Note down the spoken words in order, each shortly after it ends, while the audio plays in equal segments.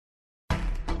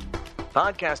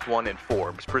Podcast One and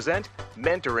Forbes present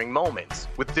Mentoring Moments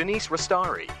with Denise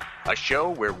Rastari, a show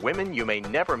where women you may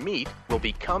never meet will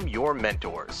become your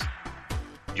mentors.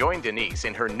 Join Denise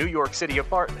in her New York City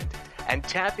apartment and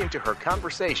tap into her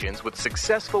conversations with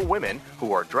successful women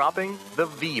who are dropping the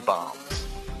V-bombs.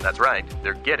 That's right,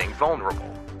 they're getting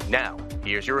vulnerable. Now,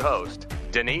 here's your host,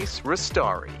 Denise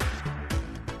Rastari.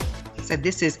 So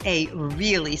this is a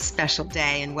really special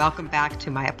day, and welcome back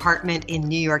to my apartment in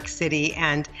New York City.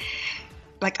 And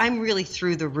I'm really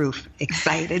through the roof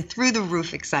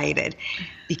excited,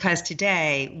 because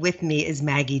today with me is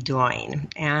Maggie Doyne.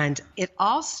 And it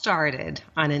all started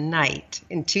on a night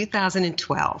in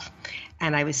 2012.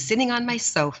 And I was sitting on my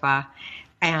sofa,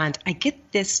 and I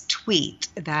get this tweet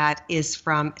that is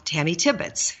from Tammy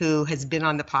Tibbetts, who has been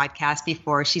on the podcast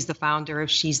before. She's the founder of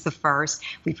She's the First.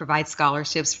 We provide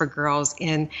scholarships for girls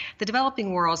in the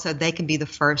developing world so they can be the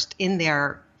first in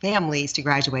their families to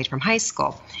graduate from high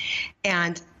school.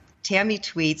 And Tammy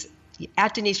tweets,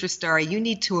 at Denise Rastari, you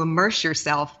need to immerse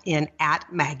yourself in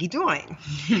at Maggie Doyne.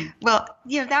 Well,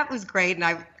 that was great.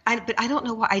 And but I don't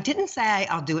know why. I didn't say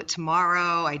I'll do it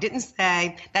tomorrow. I didn't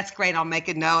say, that's great, I'll make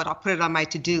a note, I'll put it on my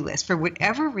to-do list. For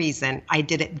whatever reason, I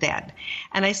did it then.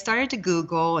 And I started to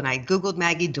Google, and I Googled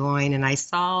Maggie Doyne, and I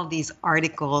saw these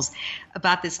articles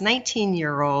about this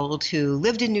 19-year-old who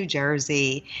lived in New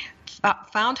Jersey,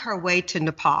 found her way to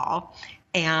Nepal,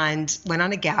 and went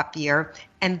on a gap year.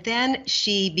 And then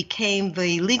she became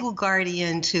the legal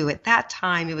guardian to, at that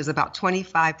time, it was about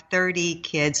 25, 30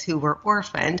 kids who were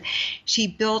orphaned. She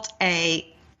built a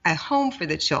home for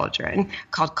the children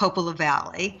called Kopila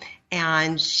Valley,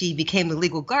 and she became the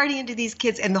legal guardian to these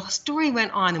kids. And the story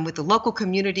went on, and with the local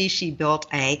community, she built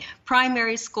a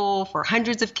primary school for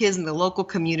hundreds of kids in the local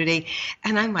community.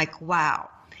 And I'm like, wow.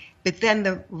 But then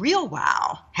the real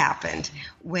wow happened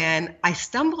when I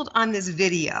stumbled on this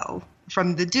video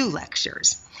from the Do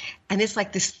Lectures. And it's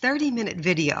like this 30-minute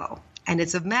video, and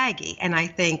it's of Maggie. And I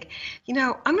think,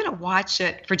 I'm going to watch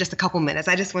it for just a couple minutes.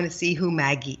 I just want to see who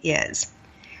Maggie is.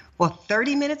 Well,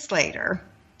 30 minutes later,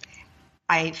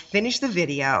 I finished the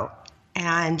video,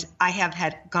 and I have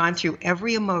had gone through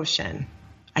every emotion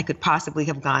I could possibly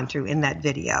have gone through in that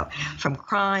video, from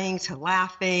crying to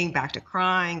laughing, back to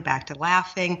crying, back to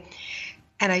laughing.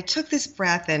 And I took this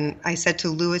breath, and I said to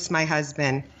Louis, my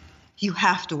husband, you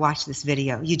have to watch this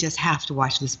video. You just have to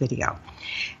watch this video.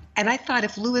 And I thought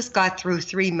if Louis got through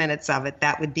 3 minutes of it,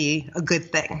 that would be a good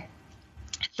thing.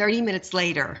 30 minutes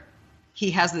later,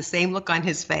 he has the same look on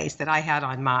his face that I had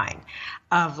on mine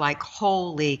of like,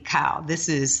 holy cow, this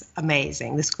is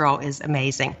amazing. This girl is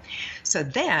amazing. So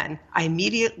then I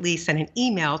immediately sent an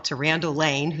email to Randall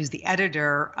Lane, who's the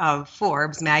editor of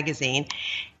Forbes magazine.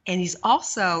 And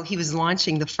he was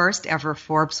launching the first ever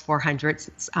Forbes 400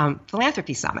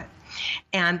 philanthropy summit.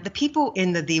 And the people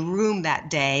in the room that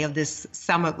day of this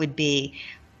summit would be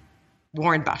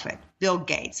Warren Buffett, Bill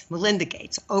Gates, Melinda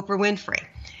Gates, Oprah Winfrey.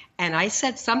 And I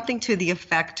said something to the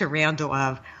effect to Randall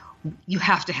of, you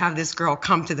have to have this girl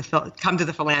come to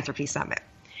the philanthropy summit.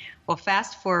 Well,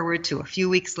 fast forward to a few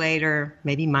weeks later,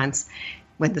 maybe months,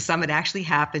 when the summit actually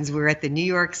happens, we're at the New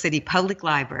York City Public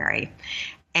Library,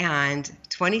 and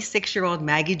 26-year-old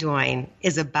Maggie Doyne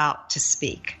is about to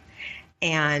speak.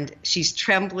 And she's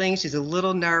trembling. She's a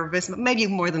little nervous, maybe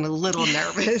more than a little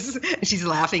nervous. She's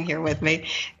laughing here with me.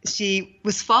 She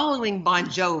was following Bon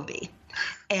Jovi.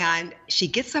 And she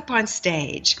gets up on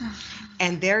stage,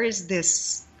 and there is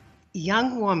this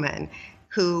young woman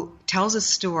who tells a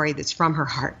story that's from her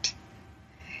heart,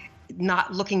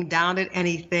 not looking down at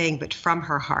anything, but from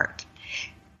her heart.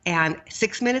 And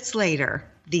 6 minutes later,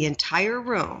 the entire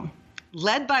room,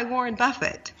 led by Warren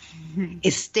Buffett,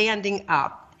 is standing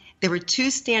up. There were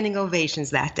 2 standing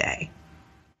ovations that day.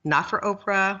 Not for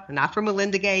Oprah, not for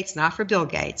Melinda Gates, not for Bill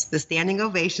Gates. The standing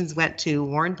ovations went to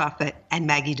Warren Buffett and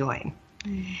Maggie Doyne.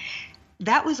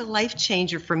 That was a life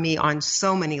changer for me on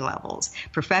so many levels.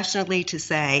 Professionally, to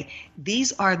say,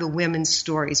 these are the women's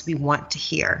stories we want to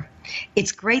hear.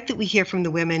 It's great that we hear from the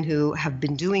women who have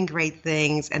been doing great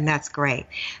things, and that's great.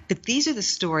 But these are the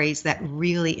stories that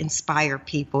really inspire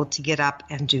people to get up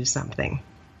and do something.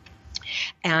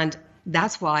 And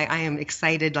that's why I am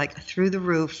excited, through the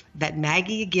roof, that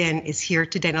Maggie again is here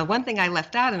today. Now, one thing I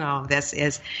left out in all of this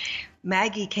is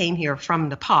Maggie came here from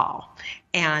Nepal.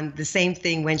 And the same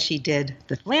thing when she did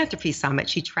the philanthropy summit.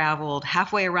 She traveled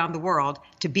halfway around the world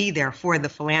to be there for the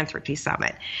philanthropy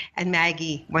summit. And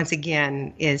Maggie, once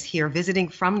again, is here visiting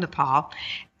from Nepal,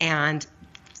 and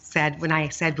when I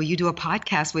said, will you do a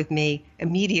podcast with me?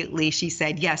 Immediately she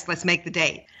said, yes, let's make the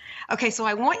date. Okay, so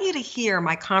I want you to hear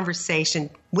my conversation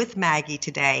with Maggie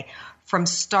today from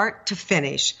start to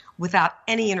finish without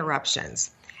any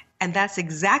interruptions. And that's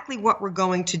exactly what we're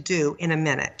going to do in a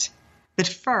minute. But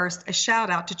first, a shout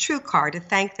out to TrueCar to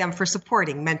thank them for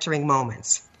supporting Mentoring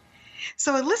Moments.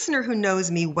 So a listener who knows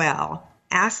me well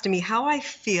asked me how I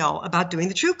feel about doing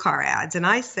the TrueCar ads. And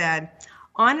I said,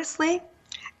 honestly,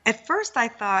 at first I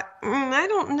thought, I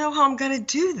don't know how I'm going to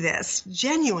do this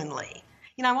genuinely.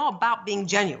 I'm all about being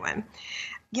genuine.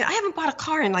 I haven't bought a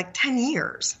car in like 10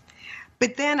 years.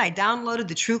 But then I downloaded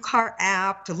the TrueCar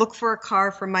app to look for a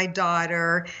car for my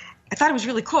daughter. I thought it was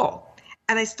really cool.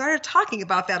 And I started talking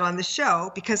about that on the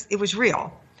show because it was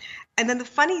real. And then the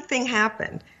funny thing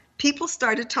happened. People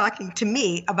started talking to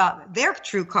me about their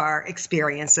TrueCar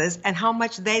experiences and how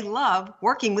much they love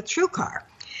working with TrueCar.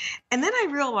 And then I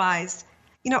realized,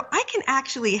 I can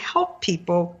actually help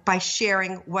people by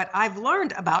sharing what I've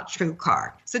learned about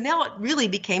TrueCar. So now it really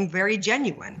became very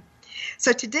genuine.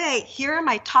 So today, here are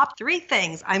my top 3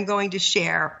 things I'm going to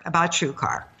share about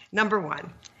TrueCar. Number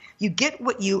 1, you get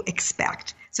what you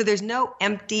expect. So there's no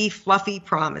empty, fluffy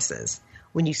promises.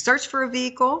 When you search for a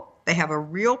vehicle, they have a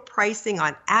real pricing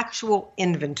on actual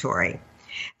inventory.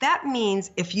 That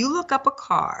means if you look up a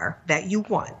car that you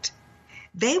want,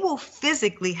 they will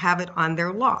physically have it on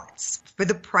their lots for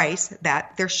the price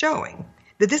that they're showing.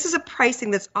 But this is a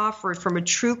pricing that's offered from a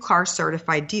TrueCar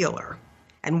certified dealer.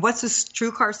 And what's a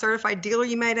TrueCar certified dealer,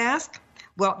 you might ask?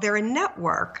 Well, they're a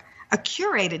network, a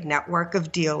curated network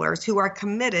of dealers who are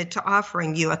committed to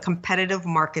offering you a competitive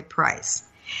market price.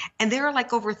 And there are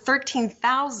like over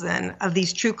 13,000 of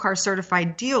these TrueCar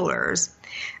certified dealers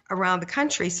around the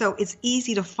country, so it's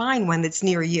easy to find one that's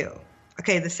near you.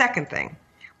 Okay, the second thing,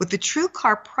 with the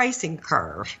TrueCar pricing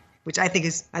curve, which I think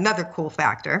is another cool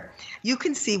factor, you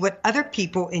can see what other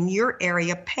people in your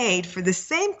area paid for the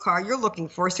same car you're looking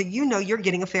for, so you know you're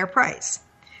getting a fair price.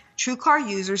 TrueCar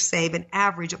users save an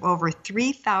average of over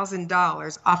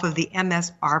 $3,000 off of the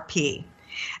MSRP.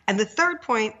 And the third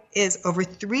point is over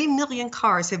 3 million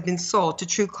cars have been sold to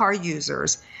TrueCar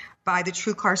users by the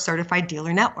TrueCar Certified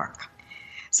Dealer Network.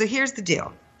 So here's the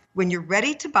deal. When you're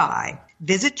ready to buy,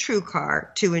 visit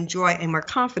TrueCar to enjoy a more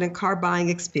confident car buying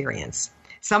experience.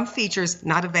 Some features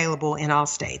not available in all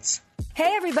states.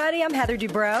 Hey, everybody, I'm Heather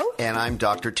Dubrow. And I'm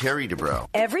Dr. Terry Dubrow.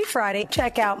 Every Friday,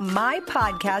 check out my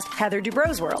podcast, Heather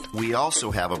Dubrow's World. We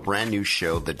also have a brand new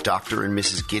show, The Dr. and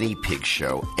Mrs. Guinea Pig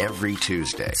Show, every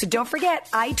Tuesday. So don't forget,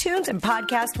 iTunes and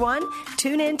Podcast One.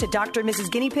 Tune in to Dr. and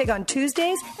Mrs. Guinea Pig on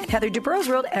Tuesdays and Heather Dubrow's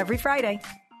World every Friday.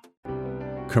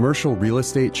 Commercial real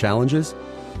estate challenges?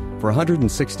 For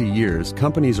 160 years,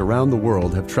 companies around the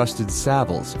world have trusted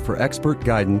Savills for expert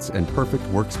guidance and perfect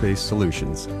workspace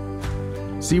solutions.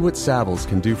 See what Savills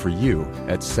can do for you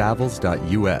at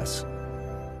savills.us.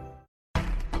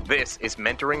 This is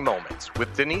Mentoring Moments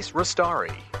with Denise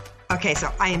Rostari. Okay,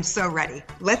 so I am so ready.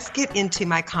 Let's get into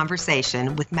my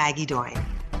conversation with Maggie Doyne.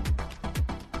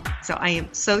 So I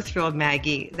am so thrilled,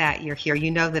 Maggie, that you're here. You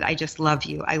know that I just love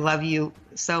you. I love you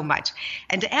so much.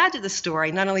 And to add to the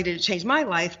story, not only did it change my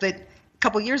life, but a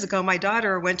couple years ago, my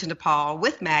daughter went to Nepal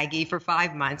with Maggie for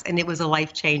 5 months, and it was a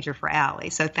life changer for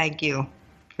Allie. So thank you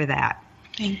for that.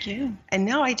 Thank you. And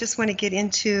now I just want to get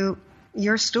into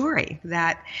your story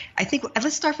that I think,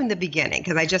 let's start from the beginning,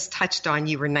 because I just touched on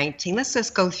you were 19. Let's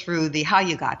just go through how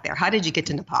you got there. How did you get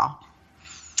to Nepal?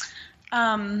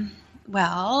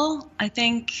 Well, I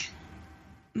think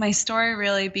my story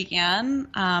really began,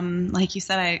 like you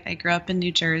said, I grew up in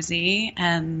New Jersey,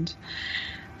 and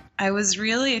I was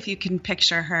really, if you can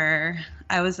picture her,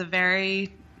 I was a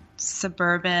very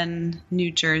suburban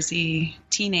New Jersey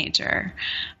teenager,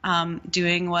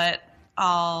 doing what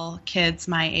all kids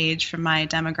my age from my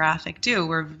demographic do.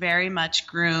 We're very much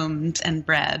groomed and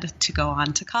bred to go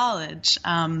on to college.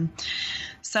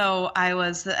 So I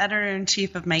was the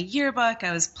editor-in-chief of my yearbook.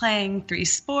 I was playing 3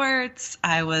 sports.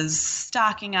 I was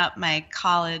stocking up my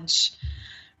college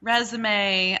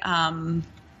resume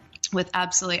with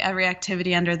absolutely every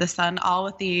activity under the sun, all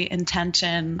with the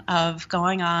intention of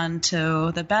going on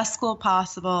to the best school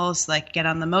possible, so I could get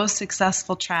on the most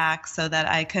successful track, so that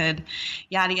I could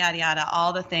yada, yada, yada,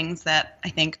 all the things that I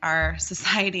think our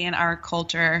society and our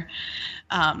culture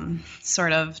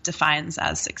sort of defines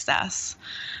as success.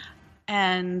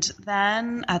 And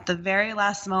then at the very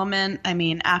last moment,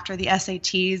 after the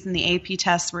SATs and the AP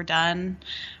tests were done,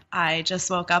 I just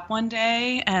woke up one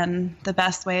day, and the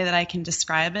best way that I can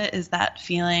describe it is that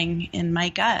feeling in my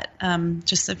gut,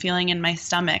 just a feeling in my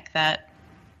stomach that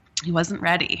I wasn't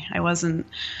ready.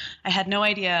 I had no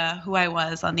idea who I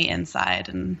was on the inside,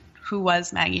 and who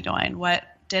was Maggie Doyne? What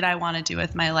did I want to do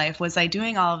with my life? Was I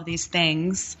doing all of these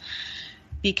things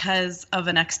because of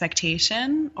an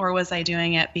expectation, or was I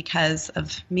doing it because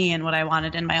of me and what I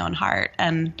wanted in my own heart?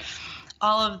 And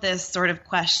all of this sort of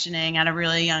questioning at a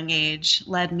really young age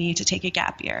led me to take a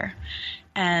gap year.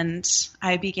 And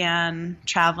I began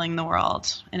traveling the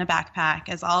world in a backpack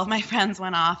as all of my friends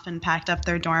went off and packed up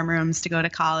their dorm rooms to go to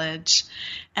college.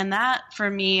 And that, for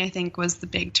me, I think was the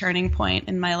big turning point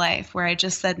in my life, where I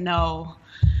just said no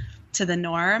to the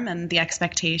norm and the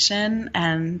expectation.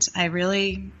 And I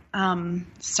really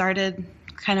started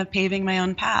kind of paving my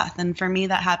own path. And for me,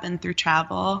 that happened through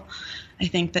travel. I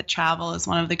think that travel is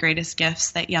one of the greatest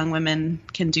gifts that young women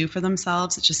can do for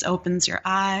themselves. It just opens your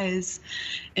eyes.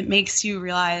 It makes you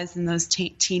realize in those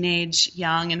teenage,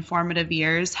 young, and formative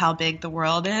years how big the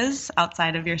world is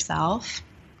outside of yourself.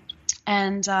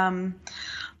 And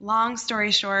long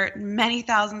story short, many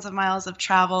thousands of miles of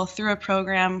travel through a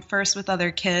program, first with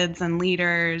other kids and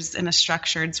leaders in a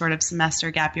structured sort of semester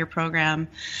gap year program,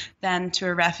 then to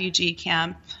a refugee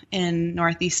camp in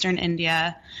northeastern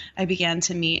India. I began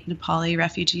to meet Nepali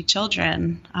refugee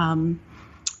children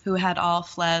who had all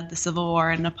fled the civil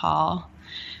war in Nepal.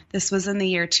 This was in the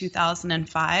year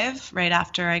 2005, right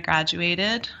after I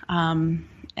graduated.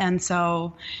 And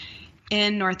so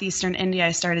in northeastern India,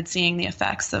 I started seeing the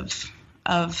effects of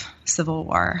civil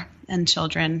war and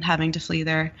children having to flee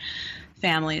their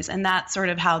families. And that's sort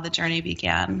of how the journey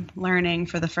began, learning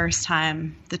for the first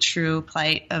time the true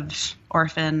plight of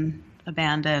orphan,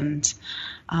 abandoned,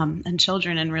 and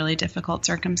children in really difficult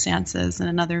circumstances in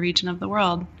another region of the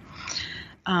world.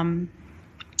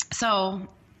 So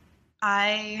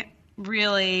I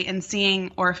really, in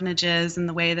seeing orphanages and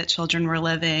the way that children were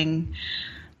living,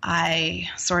 I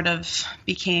sort of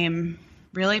became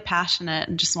really passionate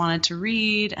and just wanted to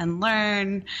read and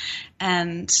learn.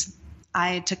 And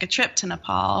I took a trip to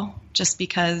Nepal just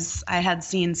because I had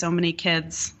seen so many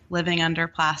kids living under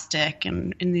plastic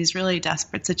and in these really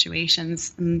desperate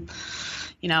situations. And,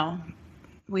 you know,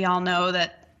 we all know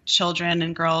that children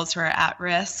and girls who are at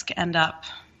risk end up,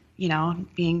 you know,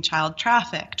 being child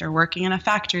trafficked or working in a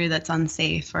factory that's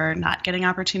unsafe or not getting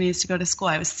opportunities to go to school.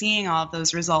 I was seeing all of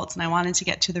those results and I wanted to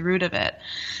get to the root of it.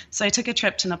 So I took a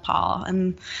trip to Nepal,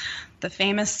 and the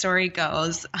famous story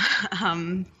goes,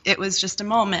 it was just a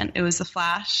moment. It was a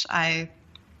flash. I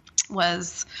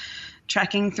was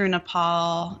trekking through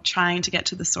Nepal, trying to get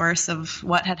to the source of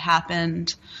what had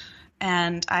happened.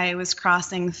 And I was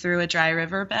crossing through a dry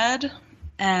riverbed.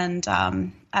 And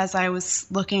as I was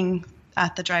looking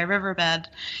at the dry riverbed,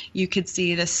 you could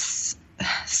see this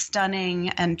stunning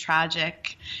and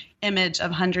tragic image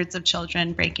of hundreds of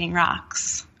children breaking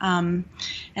rocks. And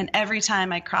every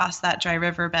time I crossed that dry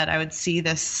riverbed, I would see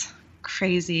this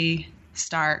crazy,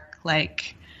 stark,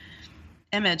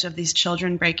 image of these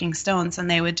children breaking stones. And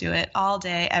they would do it all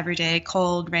day, every day,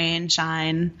 cold, rain,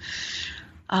 shine.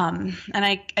 And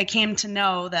I came to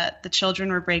know that the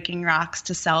children were breaking rocks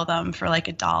to sell them for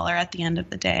 $1 at the end of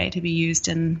the day to be used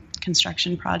in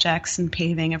construction projects and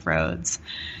paving of roads.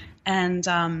 And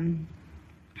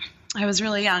I was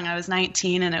really young. I was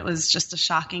 19, and it was just a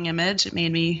shocking image. It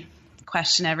made me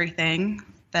question everything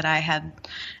that I had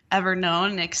ever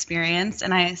known and experienced.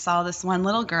 And I saw this one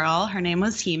little girl. Her name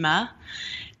was Hema,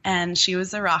 and she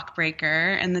was a rock breaker.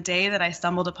 And the day that I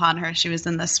stumbled upon her, she was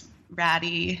in this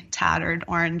ratty, tattered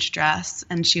orange dress,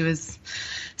 and she was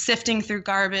sifting through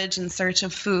garbage in search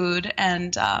of food.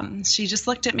 And she just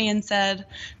looked at me and said,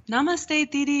 "Namaste,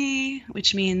 Didi,"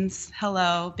 which means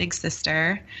hello, big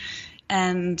sister.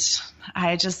 And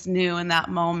I just knew in that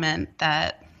moment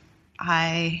that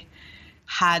I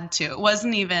had to. It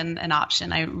wasn't even an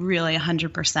option. I really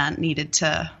 100% needed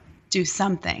to do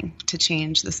something to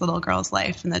change this little girl's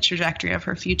life and the trajectory of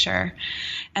her future.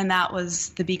 And that was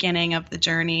the beginning of the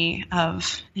journey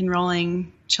of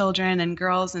enrolling children and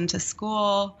girls into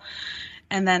school,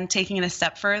 and then taking it a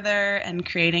step further and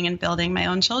creating and building my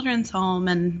own children's home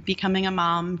and becoming a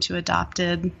mom to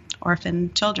adopted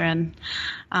orphan children.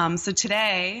 So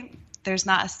today, there's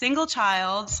not a single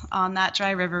child on that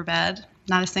dry riverbed,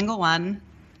 not a single one,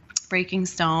 breaking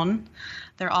stone.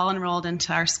 They're all enrolled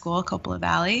into our school, Kopila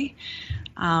Valley.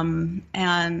 And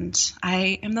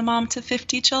I am the mom to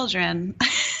 50 children.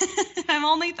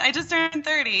 I just turned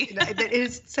 30. It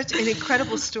is such an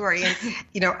incredible story.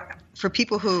 And, for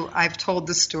people who I've told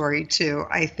the story to,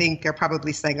 I think they're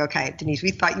probably saying, okay, Denise,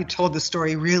 we thought you told the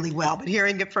story really well, but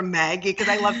hearing it from Maggie, because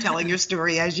I love telling your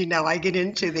story, as you know, I get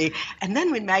into and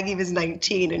then when Maggie was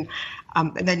 19,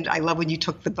 and then I love when you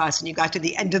took the bus and you got to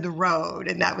the end of the road,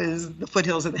 and that was the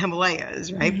foothills of the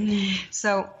Himalayas, right? Mm-hmm.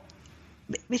 So,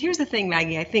 but here's the thing,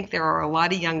 Maggie, I think there are a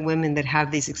lot of young women that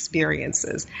have these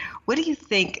experiences. What do you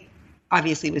think,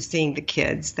 obviously with seeing the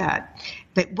kids,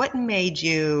 but what made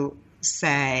you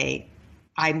say,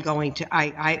 I'm going to,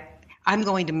 I'm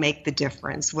going to make the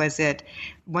difference? Was it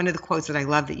one of the quotes that I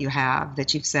love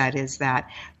that you've said is that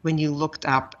when you looked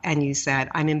up and you said,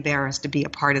 I'm embarrassed to be a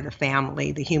part of the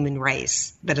family, the human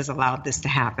race that has allowed this to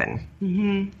happen?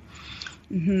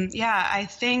 Mm-hmm. Mm-hmm. Yeah, I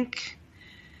think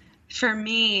for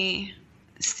me,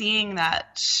 seeing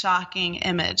that shocking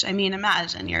image, I mean,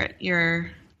 imagine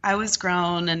I was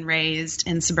grown and raised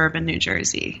in suburban New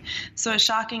Jersey. So a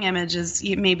shocking image is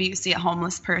maybe you see a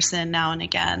homeless person now and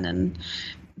again,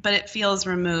 but it feels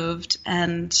removed.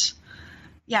 And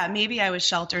yeah, maybe I was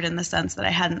sheltered in the sense that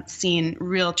I hadn't seen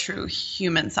real, true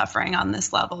human suffering on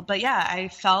this level. But yeah, I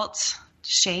felt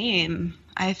shame.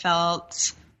 I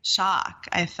felt shock.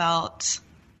 I felt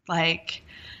like,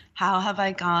 how have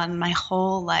I gone my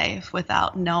whole life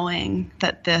without knowing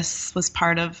that this was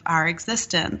part of our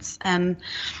existence? And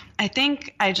I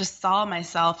think I just saw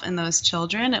myself in those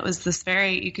children. It was this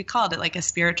you could call it like a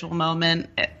spiritual moment.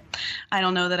 I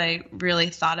don't know that I really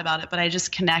thought about it, but I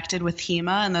just connected with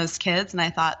Hema and those kids. And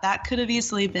I thought that could have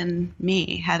easily been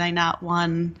me had I not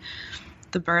won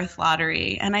the birth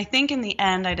lottery. And I think in the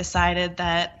end, I decided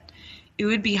that it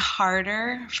would be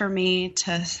harder for me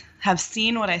to have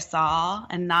seen what I saw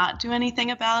and not do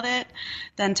anything about it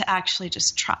than to actually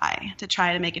just try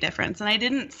to make a difference. And I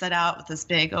didn't set out with this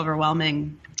big,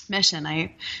 overwhelming mission.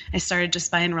 I started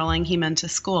just by enrolling him into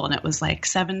school, and it was like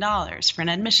 $7 for an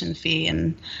admission fee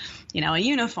and, a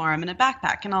uniform and a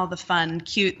backpack and all the fun,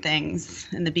 cute things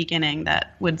in the beginning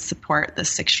that would support the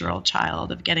 6-year-old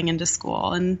child of getting into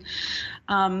school. And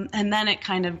then it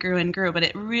kind of grew and grew, but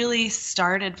it really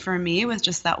started for me with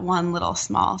just that one little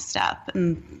small step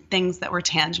and things that were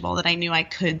tangible that I knew I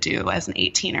could do as an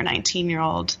 18 or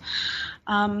 19-year-old.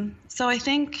 So I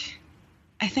think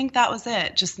that was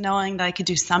it. Just knowing that I could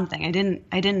do something. I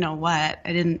didn't know what.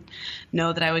 I didn't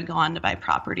know that I would go on to buy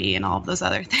property and all of those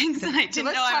other things. And I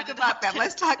didn't know I would about that.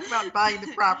 Let's talk about buying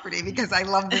the property because I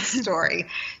love this story.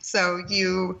 So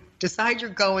you decide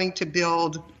you're going to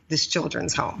build this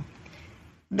children's home.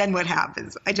 Then what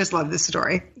happens? I just love this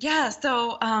story. Yeah.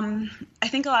 So I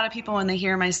think a lot of people, when they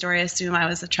hear my story, assume I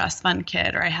was a trust fund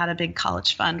kid or I had a big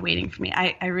college fund waiting for me.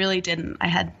 I really didn't. I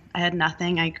had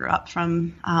nothing. I grew up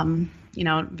from,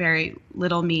 very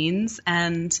little means.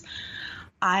 And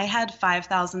I had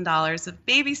 $5,000 of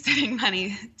babysitting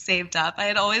money saved up. I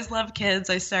had always loved kids.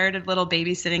 I started a little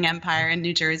babysitting empire in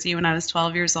New Jersey when I was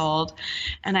 12 years old.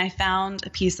 And I found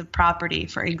a piece of property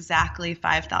for exactly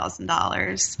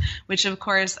 $5,000, which of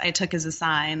course I took as a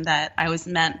sign that I was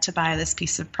meant to buy this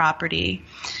piece of property.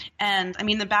 And I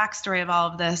mean, the backstory of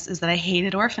all of this is that I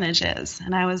hated orphanages.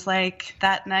 And I was like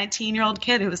that 19-year-old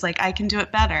kid who was like, I can do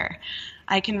it better.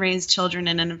 I can raise children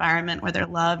in an environment where they're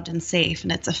loved and safe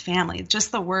and it's a family.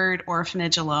 Just the word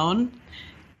orphanage alone,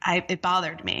 it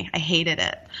bothered me. I hated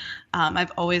it.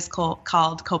 I've always called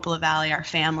Kopila Valley our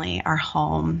family, our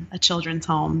home, a children's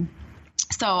home.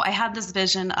 So I had this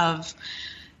vision of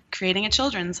creating a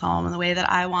children's home in the way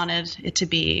that I wanted it to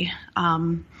be.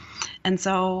 And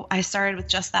so I started with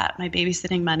just that, my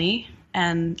babysitting money,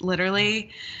 and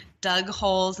literally dug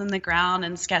holes in the ground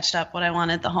and sketched up what I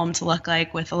wanted the home to look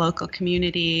like with a local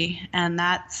community. And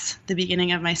that's the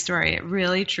beginning of my story. It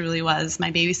really, truly was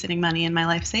my babysitting money and my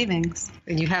life savings.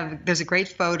 And there's a great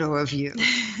photo of you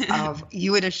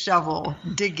in a shovel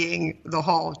digging the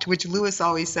hole, to which Lewis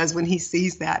always says when he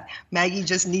sees that, Maggie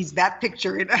just needs that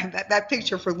picture. That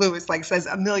picture for Lewis says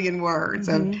a million words.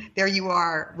 Mm-hmm. And there you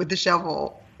are with the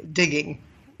shovel digging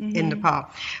in Nepal.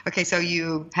 Okay, so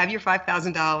you have your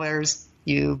 $5,000.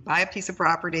 You buy a piece of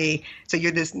property. So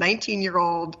you're this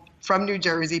 19-year-old from New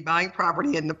Jersey buying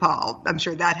property in Nepal. I'm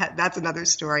sure that's another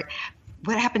story.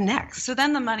 What happened next? So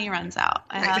then the money runs out.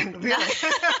 Really?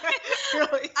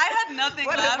 I had nothing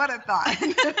left. What a thought.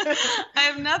 I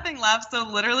have nothing left. So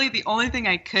literally the only thing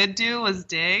I could do was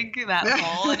dig that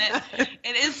hole. And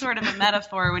it is sort of a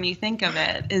metaphor when you think of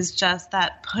it, is just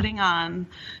that putting on,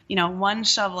 one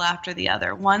shovel after the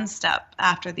other, one step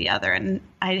after the other. And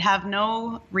I have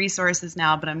no resources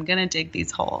now, but I'm going to dig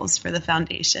these holes for the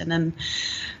foundation.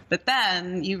 But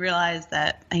then you realize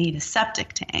that I need a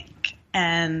septic tank.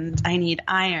 And I need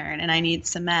iron and I need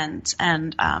cement.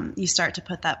 And you start to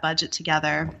put that budget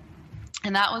together.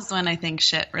 And that was when I think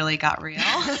shit really got real.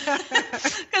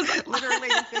 Literally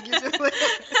and figuratively.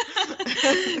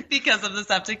 Because of the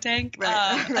septic tank.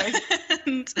 Right.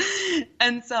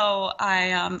 And so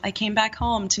I came back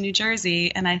home to New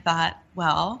Jersey and I thought,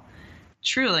 well,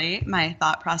 truly, my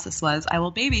thought process was I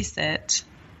will babysit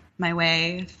my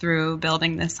way through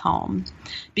building this home,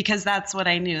 because that's what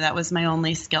I knew. That was my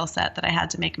only skill set, that I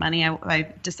had to make money.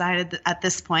 I decided at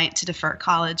this point to defer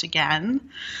college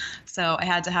again. So I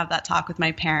had to have that talk with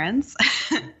my parents.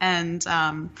 And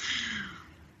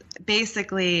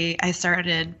basically I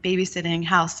started babysitting,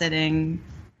 house sitting,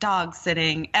 dog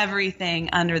sitting, everything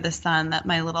under the sun that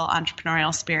my little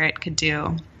entrepreneurial spirit could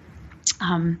do.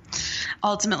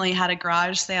 Ultimately had a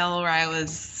garage sale where I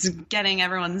was getting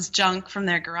everyone's junk from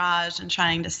their garage and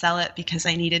trying to sell it because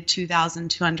I needed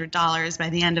 $2,200 by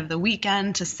the end of the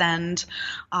weekend to send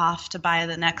off to buy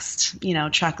the next,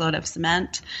 truckload of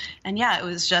cement. And yeah, it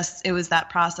was that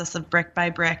process of brick by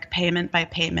brick, payment by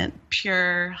payment,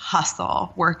 pure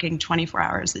hustle, working 24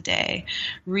 hours a day,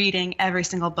 reading every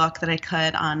single book that I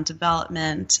could on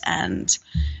development and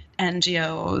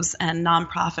NGOs and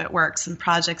nonprofit works and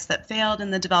projects that failed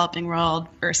in the developing world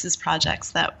versus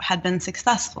projects that had been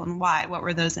successful, and why. What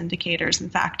were those indicators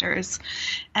and factors?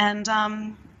 And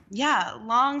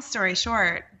long story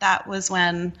short, that was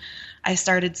when I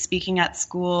started speaking at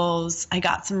schools. I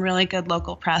got some really good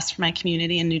local press for my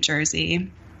community in New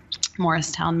Jersey,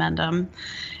 Morristown, Mendham,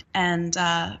 and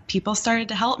people started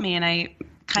to help me. And I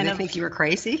kind of think you were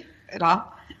crazy at all.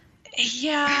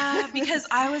 Yeah, because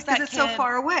I was that kid. It's so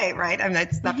far away, right? I mean,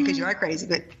 it's not because you are crazy,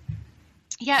 but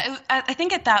yeah, I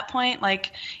think at that point,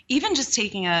 like even just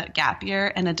taking a gap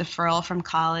year and a deferral from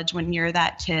college when you're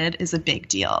that kid is a big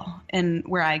deal. And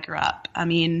where I grew up, I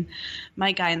mean,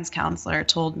 my guidance counselor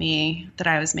told me that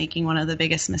I was making one of the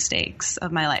biggest mistakes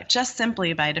of my life just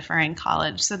simply by deferring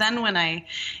college. So then when I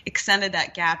extended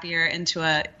that gap year into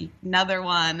another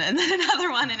one and then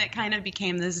another one, and it kind of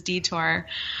became this detour.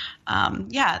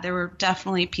 There were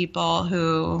definitely people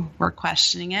who were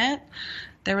questioning it.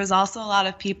 There was also a lot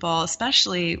of people,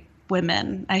 especially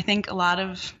women. I think a lot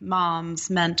of moms,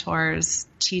 mentors,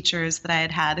 teachers that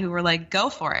I had who were like, go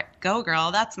for it. Go,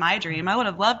 girl. That's my dream. I would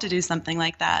have loved to do something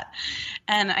like that.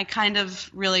 And I kind of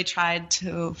really tried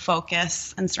to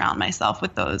focus and surround myself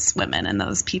with those women and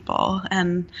those people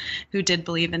and who did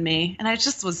believe in me. And I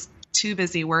just was too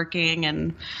busy working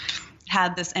and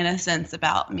had this innocence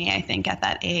about me, I think, at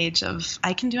that age of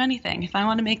I can do anything. If I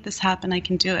want to make this happen, I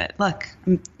can do it. Look,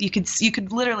 you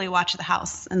could literally watch the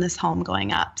house in this home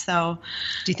going up. So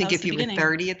do you think if you were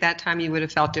 30 at that time, you would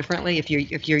have felt differently if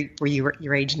you were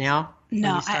your age now?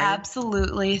 No, I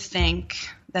absolutely think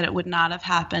that it would not have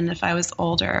happened if I was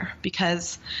older,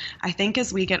 because I think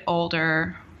as we get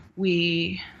older,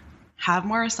 we have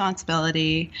more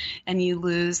responsibility and you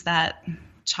lose that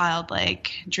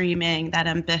childlike dreaming, that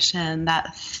ambition,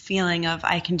 that feeling of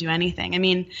I can do anything. I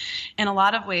mean, in a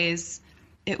lot of ways,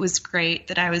 it was great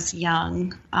that I was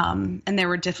young, and there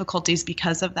were difficulties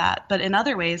because of that. But in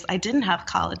other ways, I didn't have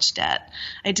college debt.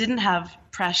 I didn't have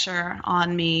pressure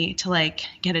on me to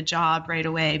get a job right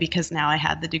away because now I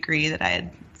had the degree that I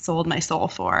had sold my soul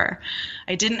for.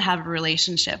 I didn't have a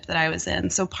relationship that I was in.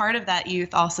 So part of that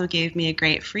youth also gave me a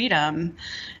great freedom.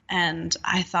 And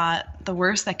I thought the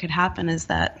worst that could happen is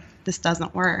that this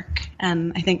doesn't work.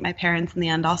 And I think my parents in the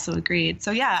end also agreed. So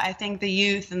yeah, I think the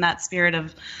youth and that spirit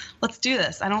of let's do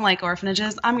this. I don't like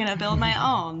orphanages. I'm going to build my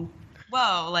own.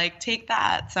 Whoa, take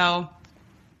that. So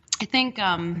I think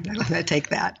I'm going to take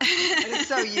that. That is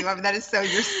so you. I mean, that is so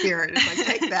your spirit. It's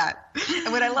take that.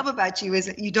 And what I love about you is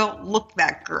that you don't look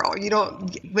that girl. You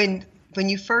don't, when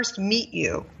you first meet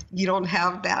you don't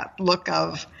have that look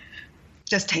of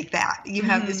just take that. You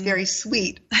have this very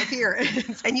sweet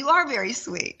appearance, and you are very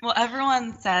sweet. Well,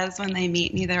 everyone says when they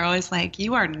meet me, they're always like,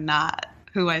 you are not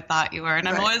who I thought you were. And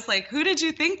I'm always like, who did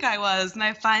you think I was? And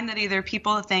I find that either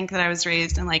people think that I was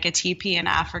raised in a teepee in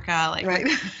Africa, I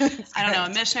don't know, a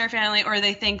missionary family, or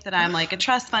they think that I'm a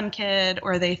trust fund kid,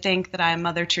 or they think that I'm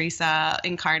Mother Teresa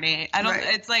incarnate.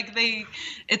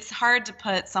 It's hard to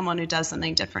put someone who does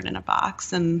something different in a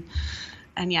box.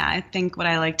 And yeah, I think what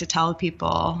I like to tell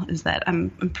people is that I'm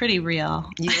pretty real.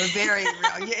 You're very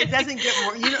real. It doesn't get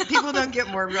more. People don't get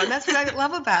more real. And that's what I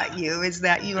love about you is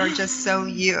that you are just so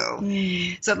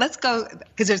you. So let's go,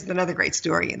 because there's another great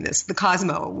story in this, the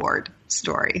Cosmo Award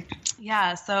story.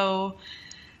 Yeah. So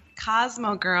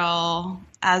Cosmo Girl,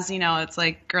 as you know, it's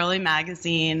girly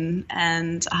magazine,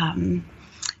 and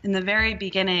in the very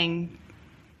beginning,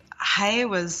 I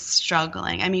was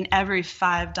struggling. I mean, every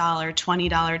 $5,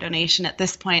 $20 donation at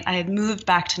this point, I had moved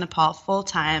back to Nepal full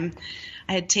time.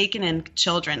 I had taken in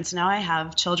children. So now I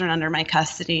have children under my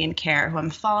custody and care who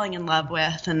I'm falling in love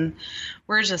with. And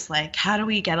we're just how do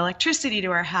we get electricity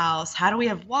to our house? How do we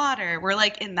have water? We're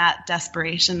in that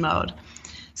desperation mode.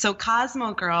 So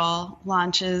Cosmo Girl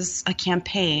launches a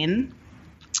campaign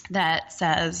that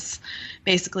says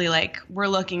basically we're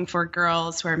looking for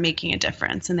girls who are making a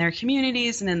difference in their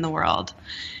communities and in the world.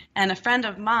 And a friend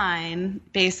of mine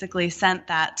basically sent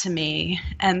that to me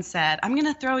and said, I'm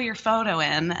going to throw your photo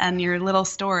in and your little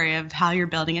story of how you're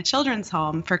building a children's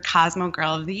home for Cosmo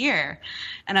Girl of the Year.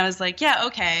 And I was like, yeah,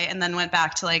 okay. And then went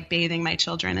back to like bathing my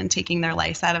children and taking their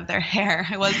lice out of their hair.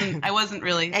 I wasn't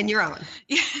really. And your own.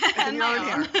 Yeah, and your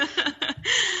own hair.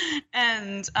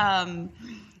 And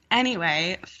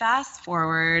anyway, fast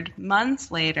forward months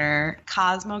later,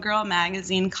 Cosmo Girl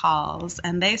magazine calls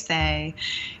and they say,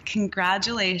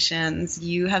 congratulations,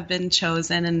 you have been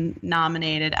chosen and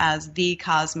nominated as the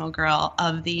Cosmo Girl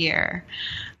of the Year.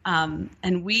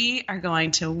 And we are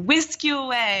going to whisk you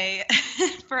away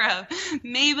for a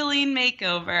Maybelline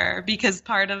makeover, because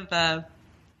part of the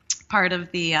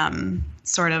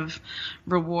sort of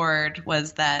reward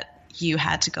was that you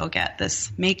had to go get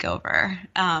this makeover.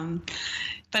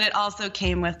 But it also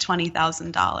came with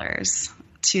 $20,000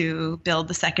 to build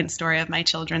the second story of my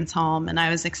children's home. And I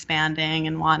was expanding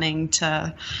and wanting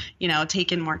to,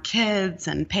 take in more kids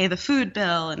and pay the food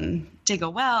bill and dig a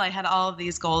well. I had all of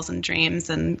these goals and dreams,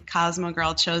 and Cosmo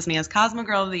Girl chose me as Cosmo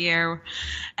Girl of the Year.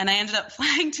 And I ended up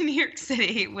flying to New York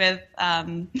City with Cosmo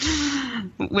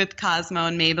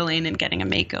and Maybelline and getting a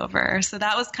makeover. So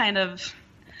that was kind of,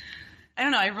 I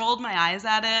don't know, I rolled my eyes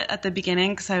at it at the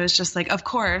beginning because I was just like, of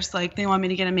course, like they want me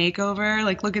to get a makeover.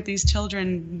 Like, look at these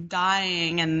children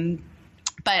dying.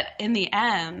 But in the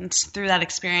end, through that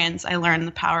experience, I learned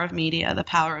the power of media, the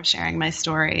power of sharing my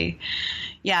story.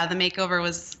 Yeah, the makeover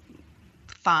was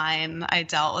fine. I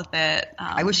dealt with it.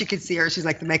 I wish you could see her. She's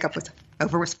like, the makeup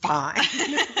was fine.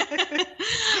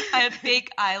 I had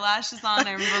fake eyelashes on.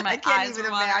 I remember my eyes were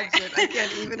watering. I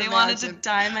can't even They imagine. wanted to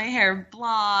dye my hair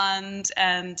blonde,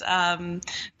 and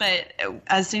but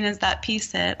as soon as that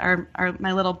piece hit,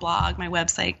 my little blog, my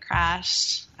website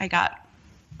crashed. I got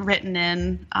written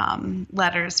in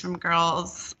letters from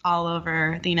girls all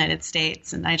over the United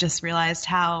States, and I just realized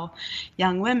how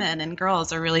young women and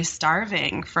girls are really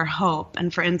starving for hope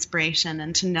and for inspiration,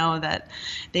 and to know that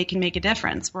they can make a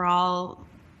difference. We're all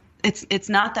it's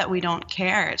not that we don't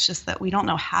care, it's just that we don't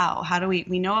know how. How do we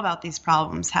know about these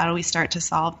problems? How do we start to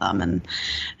solve them?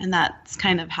 And that's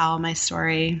kind of how my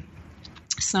story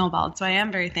snowballed. So I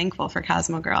am very thankful for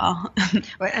Cosmo Girl.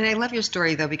 And I love your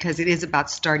story, though, because it is about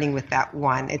starting with that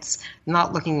one. It's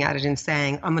not looking at it and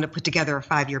saying, I'm going to put together a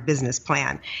 5-year business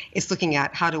plan. It's looking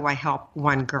at, how do I help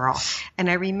one girl? And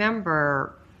I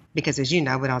remember, because as you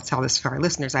know, but I'll tell this for our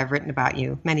listeners, I've written about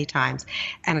you many times,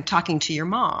 and talking to your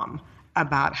mom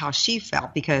about how she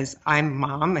felt, because I'm a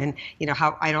mom, and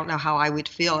how I don't know how I would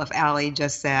feel if Allie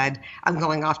just said, I'm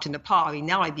going off to Nepal. I mean,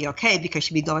 now I'd be okay because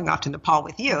she'd be going off to Nepal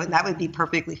with you, and that would be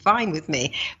perfectly fine with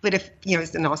me. But if,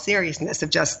 in all seriousness, of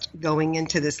just going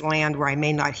into this land where I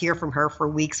may not hear from her for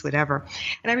weeks, whatever.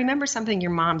 And I remember something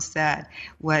your mom said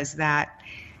was that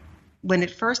when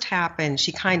it first happened,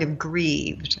 she kind of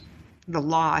grieved the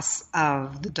loss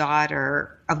of the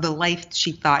daughter, of the life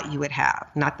she thought you would have,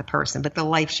 not the person, but the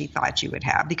life she thought you would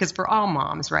have. Because for all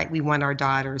moms, right, we want our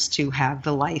daughters to have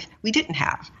the life we didn't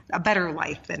have, a better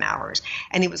life than ours.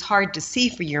 And it was hard to see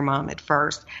for your mom at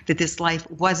first that this life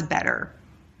was better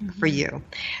for you.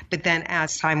 But then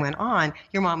as time went on,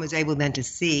 your mom was able then to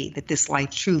see that this life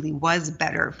truly was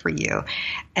better for you.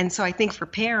 And so I think for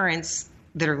parents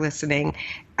that are listening,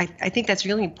 I think that's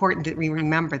really important that we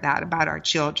remember that about our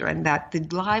children, that the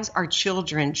lives our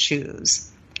children choose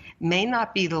may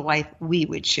not be the life we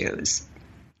would choose.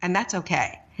 And that's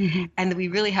okay. Mm-hmm. And that we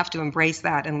really have to embrace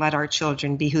that and let our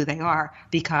children be who they are,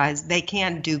 because they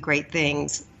can do great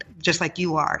things just like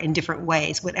you are in different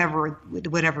ways, whatever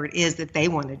it is that they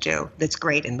want to do that's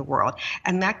great in the world.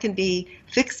 And that can be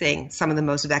fixing some of the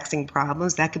most vexing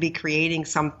problems. That could be creating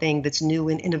something that's new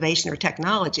in innovation or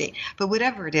technology. But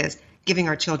whatever it is, giving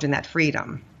our children that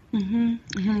freedom. Mm-hmm.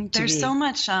 Mm-hmm. There's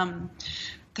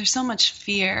so much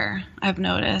fear, I've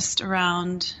noticed,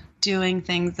 around doing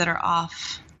things that are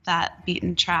off that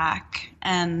beaten track.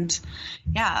 And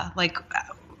yeah, like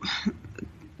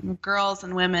girls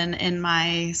and women in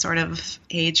my sort of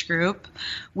age group,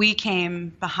 we came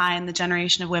behind the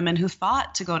generation of women who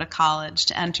fought to go to college,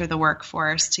 to enter the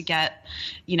workforce, to get,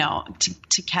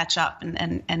 to catch up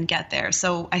and get there.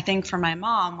 So I think for my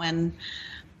mom, when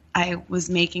I was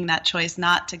making that choice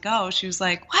not to go, she was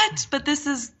like, what? But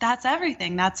that's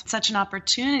everything. That's such an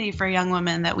opportunity for young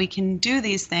women that we can do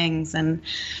these things and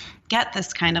get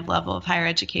this kind of level of higher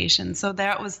education. So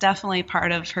that was definitely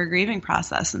part of her grieving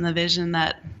process and the vision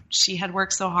that she had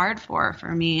worked so hard for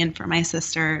me and for my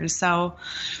sisters. So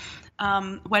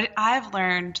what I've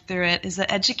learned through it is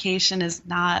that education is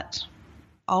not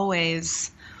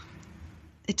always,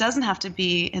 it doesn't have to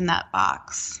be in that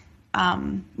box.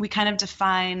 We kind of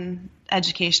define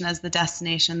education as the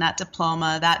destination, that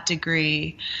diploma, that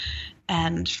degree.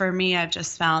 And for me, I've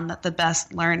just found that the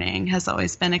best learning has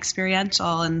always been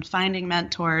experiential, and finding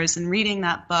mentors and reading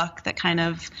that book that kind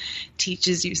of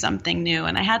teaches you something new.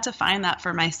 And I had to find that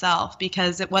for myself,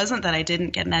 because it wasn't that I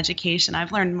didn't get an education.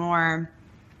 I've learned more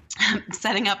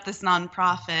setting up this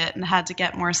nonprofit, and had to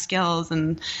get more skills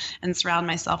and surround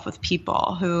myself with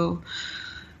people who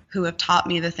have taught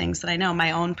me the things that I know,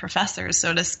 my own professors,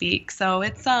 so to speak. So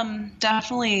it's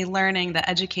definitely learning that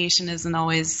education isn't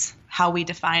always how we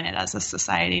define it as a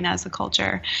society and as a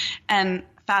culture. And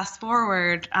fast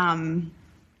forward,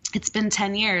 it's been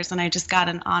 10 years and I just got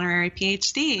an honorary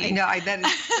PhD. I know, that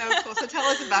is so cool. So tell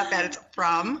us about that.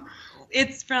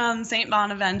 It's from St.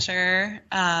 Bonaventure.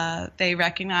 They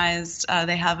recognized,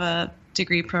 they have a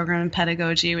degree program in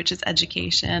pedagogy, which is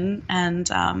education.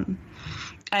 And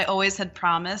I always had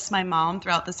promised my mom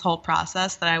throughout this whole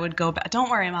process that I would go back. Don't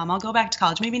worry, Mom, I'll go back to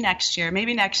college. Maybe next year. Don't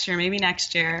worry,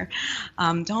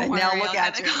 I'll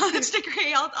get a college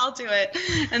degree. I'll do it.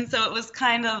 And so it was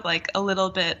kind of like a little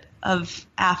bit of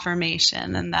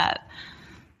affirmation, and that,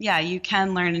 yeah, you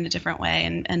can learn in a different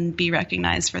way and be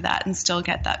recognized for that and still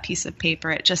get that piece of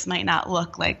paper. It just might not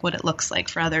look like what it looks like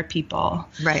for other people.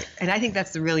 Right. And I think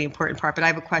that's the really important part. But I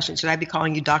have a question. Should I be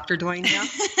calling you Dr. Doyne now?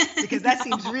 Because that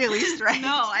seems really strange.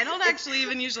 No, I don't actually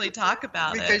even usually talk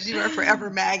about it. Because you are forever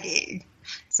Maggie.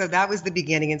 So that was the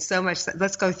beginning. And so much.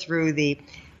 Let's go through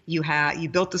you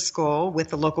built the school with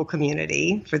the local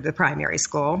community for the primary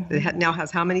school. It now has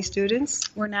how many students?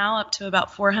 We're now up to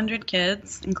about 400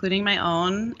 kids, including my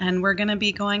own, and we're going to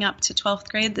be going up to 12th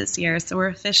grade this year. So we're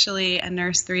officially a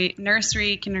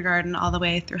nursery, kindergarten, all the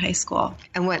way through high school.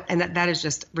 And that is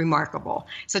just remarkable.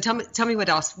 So tell me what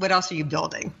else are you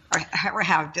building or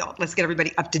have built? Let's get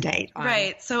everybody up to date.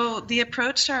 Right. So the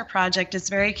approach to our project is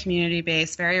very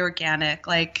community-based, very organic.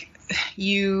 Like,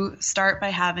 I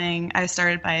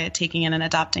started by taking in and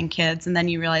adopting kids, and then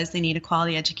you realize they need a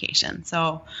quality education.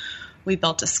 So we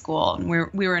built a school, and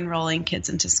we were enrolling kids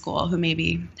into school who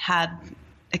maybe had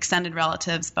extended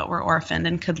relatives but were orphaned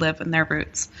and could live in their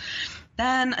roots.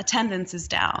 Then attendance is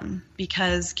down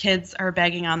because kids are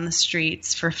begging on the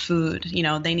streets for food.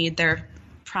 They need their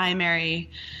primary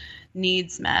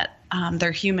needs met,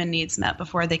 their human needs met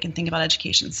before they can think about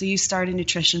education. So you start a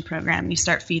nutrition program, you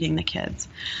start feeding the kids.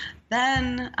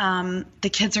 Then the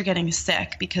kids are getting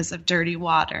sick because of dirty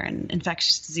water and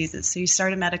infectious diseases. So you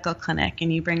start a medical clinic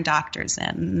and you bring doctors in,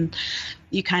 and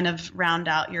you kind of round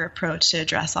out your approach to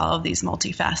address all of these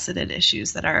multifaceted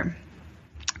issues that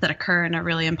occur in a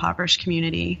really impoverished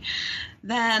community.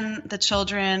 Then the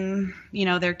children,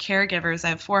 they're caregivers. I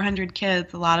have 400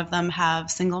 kids. A lot of them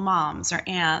have single moms or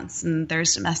aunts, and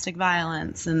there's domestic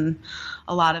violence and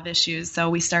a lot of issues. So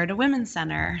we started a women's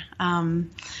center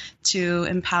to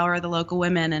empower the local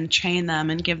women and train them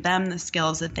and give them the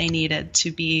skills that they needed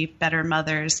to be better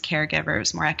mothers,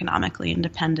 caregivers, more economically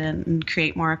independent, and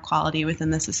create more equality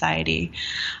within the society.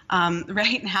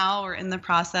 Right now, we're in the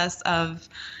process of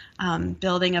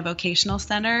building a vocational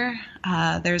center.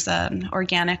 There's an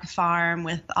organic farm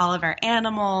with all of our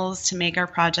animals to make our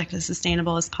project as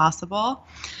sustainable as possible.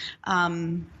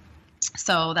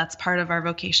 So that's part of our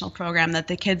vocational program, that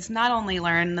the kids not only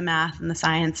learn the math and the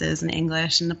sciences and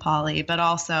English and Nepali, but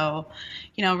also,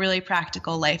 really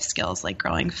practical life skills like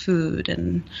growing food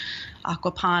and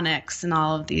aquaponics and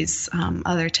all of these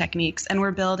other techniques. And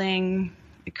we're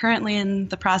currently in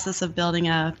the process of building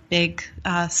a big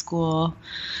school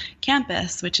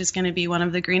campus, which is going to be one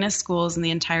of the greenest schools in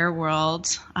the entire world.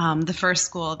 The first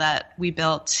school that we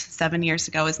built 7 years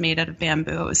ago was made out of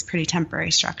bamboo. It was pretty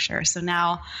temporary structure. So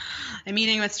now I'm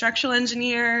meeting with structural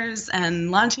engineers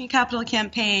and launching a capital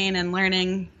campaign and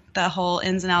learning the whole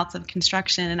ins and outs of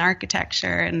construction and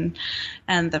architecture,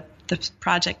 and the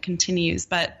project continues.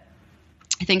 But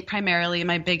I think primarily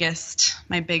my biggest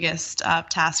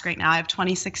task right now, I have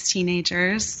 26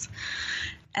 teenagers,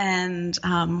 and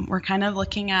we're kind of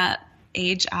looking at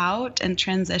age out and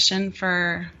transition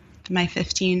for my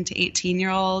 15 to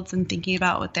 18-year-olds and thinking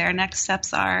about what their next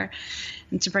steps are.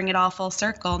 And to bring it all full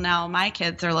circle, now my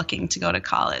kids are looking to go to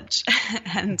college.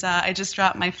 And I just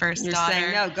dropped my first daughter.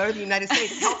 You're saying, no, go to the United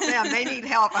States. Help them. They need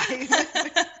help.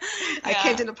 I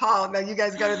came to Nepal. Now you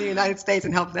guys go to the United States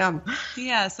and help them.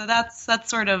 Yeah, so that's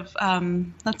sort of,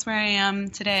 that's where I am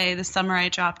today. This summer I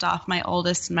dropped off my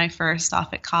oldest and my first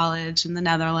off at college in the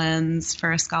Netherlands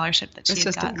for a scholarship that she had gotten.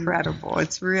 It's just incredible.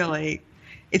 It's really...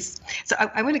 So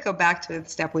I want to go back to the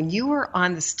step when you were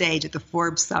on the stage at the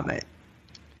Forbes Summit,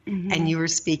 mm-hmm. and you were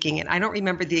speaking, and I don't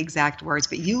remember the exact words,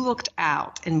 but you looked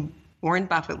out, and Warren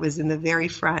Buffett was in the very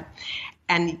front,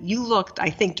 and you looked, I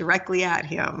think, directly at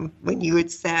him when you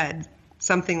had said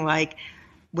something like,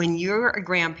 when you're a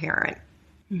grandparent,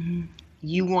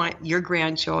 you want your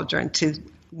grandchildren to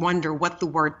wonder what the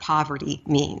word poverty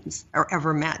means or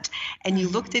ever meant. And you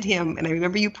looked at him, and I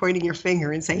remember you pointing your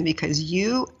finger and saying, because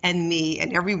you and me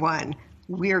and everyone,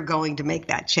 we're going to make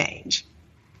that change.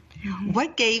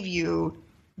 What gave you,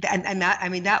 and that, I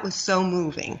mean, that was so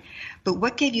moving, but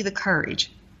what gave you the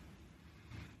courage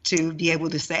to be able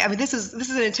to say, I mean, this is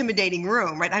an intimidating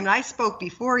room, right? I mean, I spoke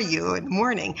before you in the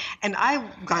morning, and I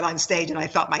got on stage and I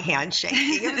felt my hands shaking.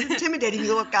 It was intimidating.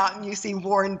 You look out and you see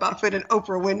Warren Buffett and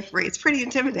Oprah Winfrey. It's pretty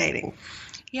intimidating.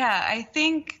 Yeah, I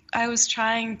think I was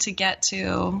trying to get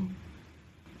to,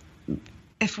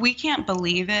 if we can't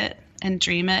believe it and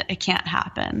dream it, it can't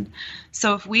happen.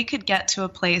 So if we could get to a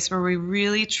place where we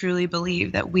really, truly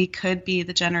believe that we could be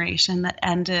the generation that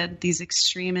ended these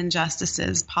extreme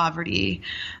injustices, poverty,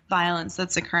 violence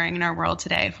that's occurring in our world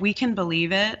today, if we can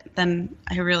believe it, then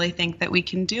I really think that we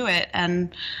can do it.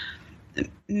 And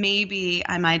maybe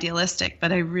I'm idealistic,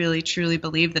 but I really, truly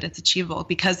believe that it's achievable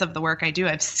because of the work I do.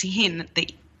 I've seen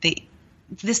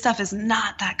this stuff is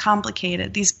not that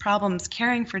complicated. These problems,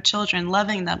 caring for children,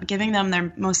 loving them, giving them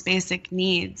their most basic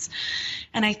needs.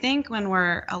 And I think when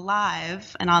we're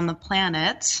alive and on the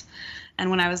planet,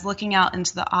 and when I was looking out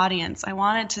into the audience, I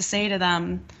wanted to say to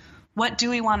them, what do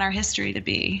we want our history to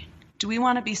be? Do we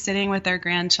want to be sitting with our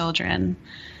grandchildren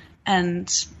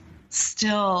and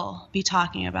still be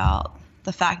talking about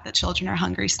the fact that children are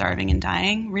hungry, starving, and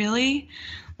dying? Really?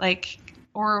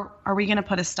 Or are we going to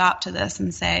put a stop to this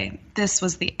and say, this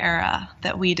was the era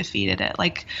that we defeated it?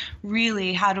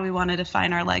 Really, how do we want to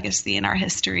define our legacy and our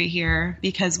history here?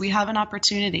 Because we have an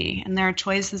opportunity, and there are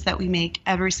choices that we make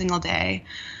every single day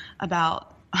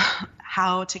about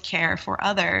how to care for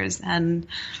others and,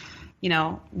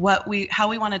 how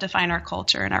we want to define our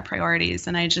culture and our priorities.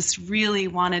 And I just really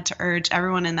wanted to urge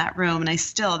everyone in that room. And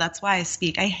that's why I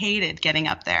speak. I hated getting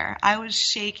up there. I was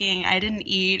shaking. I didn't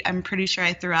eat. I'm pretty sure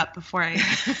I threw up before I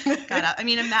got up. I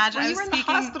mean, imagine you were in the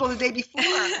hospital the day before.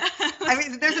 I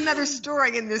mean, there's another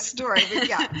story in this story, but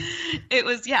yeah. It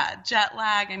was, jet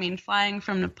lag. I mean, flying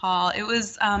from Nepal. It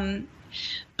was,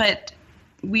 but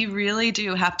we really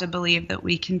do have to believe that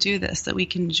we can do this, that we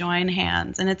can join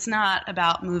hands. And it's not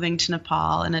about moving to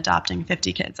Nepal and adopting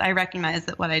 50 kids. I recognize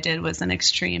that what I did was an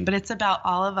extreme, but it's about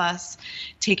all of us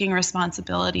taking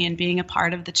responsibility and being a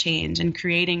part of the change and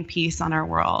creating peace on our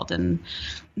world. And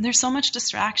there's so much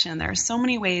distraction. There are so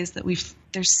many ways that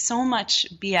there's so much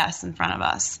BS in front of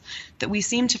us that we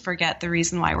seem to forget the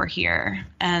reason why we're here.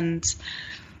 And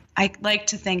I like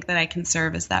to think that I can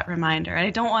serve as that reminder. I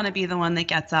don't want to be the one that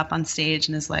gets up on stage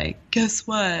and is like, guess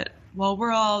what? Well,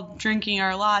 we're all drinking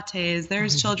our lattes.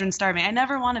 There's children starving. I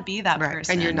never want to be that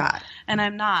person. And you're not. And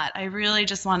I'm not. I really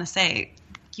just want to say,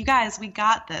 you guys, we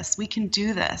got this. We can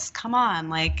do this. Come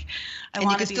on. And you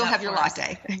can still have your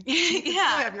latte. Still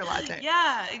have your latte.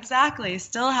 Yeah, exactly.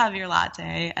 Still have your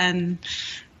latte.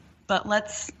 But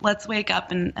let's wake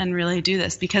up and really do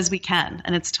this, because we can,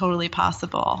 and it's totally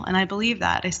possible. And I believe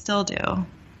that. I still do.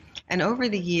 And over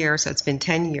the years, so it's been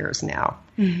 10 years now,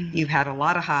 you've had a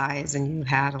lot of highs and you've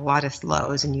had a lot of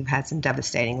lows, and you've had some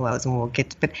devastating lows, and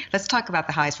but let's talk about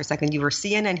the highs for a second. You were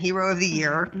CNN Hero of the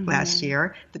Year last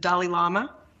year. The Dalai Lama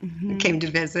came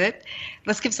to visit.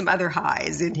 Let's give some other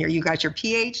highs in here. You got your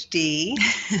PhD,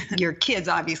 your kids,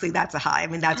 obviously that's a high. I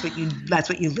mean, that's what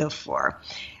you live for.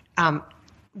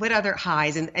 What other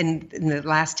highs in the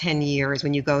last 10 years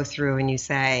when you go through and you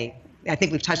say, I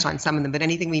think we've touched on some of them, but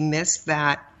anything we missed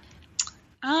that?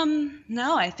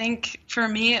 No, I think for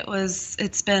me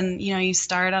it's been, you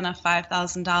start on a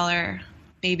 $5,000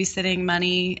 babysitting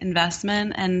money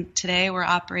investment, and today we're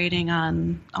operating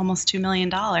on almost $2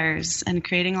 million and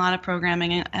creating a lot of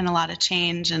programming and a lot of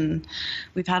change. And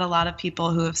we've had a lot of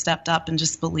people who have stepped up and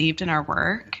just believed in our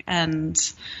work. And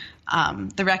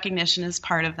the recognition is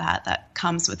part of that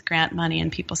comes with grant money and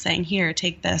people saying, here,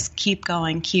 take this, keep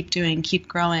going, keep doing, keep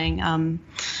growing.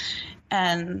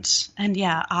 And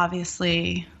yeah,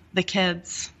 obviously the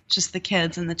kids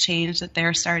and the change that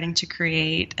they're starting to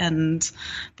create and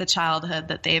the childhood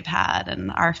that they've had and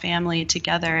our family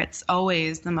together. It's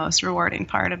always the most rewarding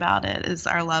part about it is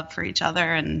our love for each other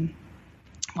and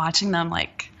watching them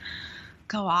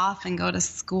go off and go to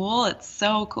school. It's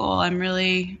so cool.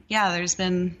 There's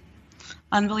been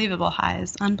unbelievable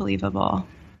highs. Unbelievable.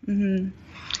 Mm-hmm.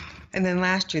 And then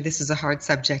last year, this is a hard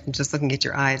subject, and just looking at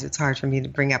your eyes, it's hard for me to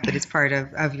bring up, but it's part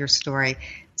of your story.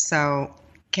 So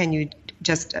can you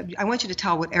I want you to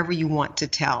tell whatever you want to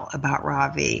tell about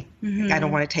Ravi. I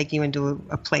don't want to take you into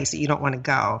a place that you don't want to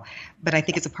go, but I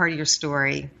think it's a part of your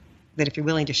story that if you're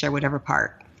willing to share whatever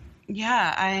part.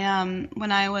 Yeah,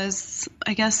 when I was,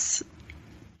 I guess,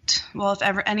 if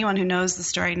ever anyone who knows the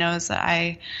story knows that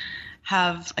I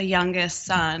have a youngest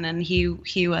son, and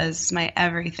he was my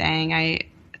everything. I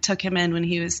took him in when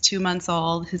he was 2 months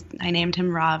old. I named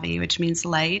him Ravi, which means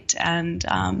light, and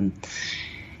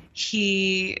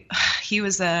he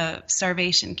was a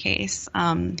starvation case.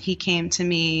 He came to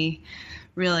me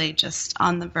really just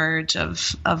on the verge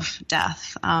of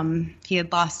death. He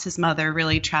had lost his mother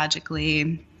really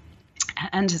tragically,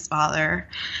 and his father,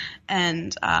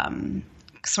 and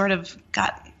sort of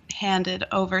got handed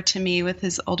over to me with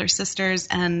his older sisters,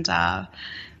 and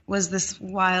was this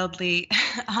wildly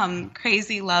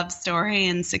crazy love story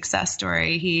and success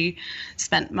story. He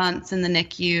spent months in the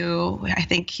NICU. I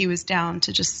think he was down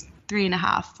to just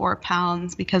 3.5, 4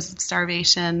 pounds because of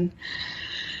starvation.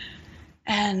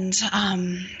 And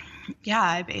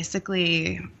I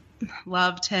basically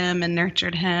loved him and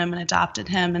nurtured him and adopted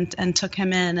him and took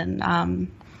him in.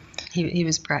 And he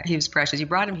was precious. You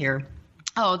brought him here.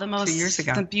 Oh, 2 years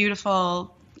ago. The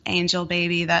beautiful angel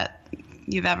baby that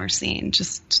you've ever seen.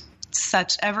 Just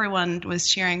everyone was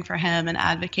cheering for him and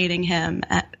advocating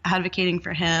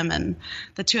for him. And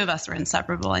the two of us were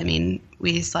inseparable. I mean,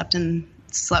 we slept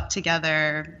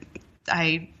together.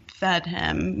 I fed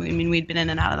him. I mean, we'd been in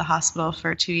and out of the hospital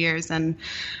for 2 years. And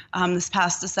this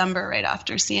past December, right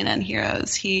after CNN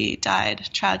Heroes, he died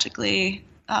tragically,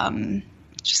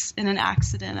 just in an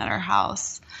accident at our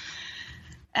house.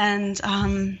 And,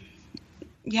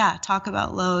 talk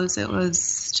about lows. It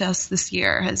was just, this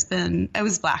year it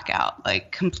was blackout,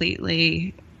 like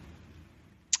completely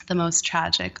the most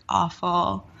tragic,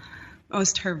 awful,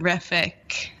 most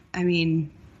horrific. I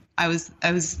mean, I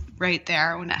was right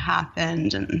there when it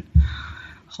happened and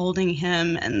holding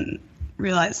him and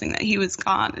realizing that he was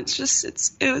gone. It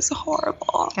was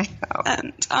horrible. I know.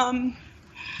 And,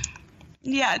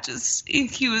 he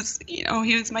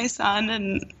was my son,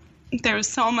 and there was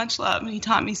so much love, and he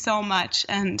taught me so much.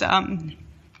 And,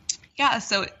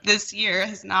 so this year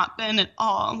has not been at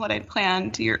all what I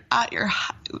planned. I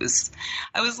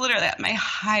was literally at my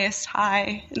highest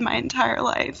high in my entire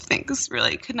life. Things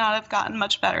really could not have gotten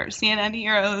much better. CNN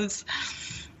Heroes,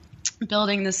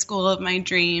 building the school of my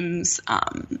dreams,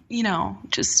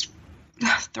 just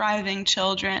thriving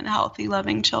children, healthy,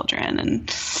 loving children.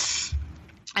 And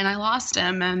I lost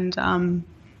him, and,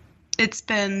 it's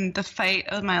been the fight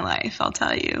of my life, I'll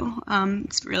tell you.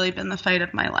 It's really been the fight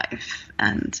of my life.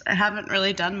 And I haven't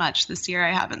really done much this year.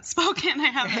 I haven't spoken.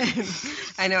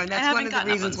 I know, and that's one of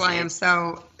the reasons why I'm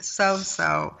so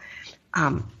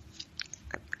I'm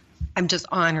just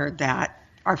honored that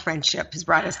our friendship has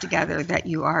brought us together, that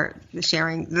you are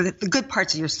sharing the good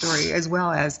parts of your story as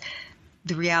well as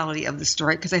the reality of the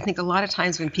story. Because I think a lot of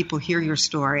times when people hear your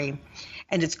story,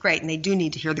 and it's great, and they do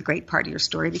need to hear the great part of your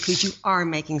story, because you are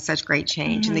making such great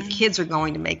change, and the kids are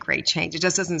going to make great change. It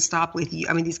just doesn't stop with you.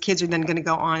 I mean, these kids are then going to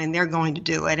go on, and they're going to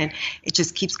do it, and it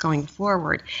just keeps going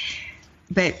forward.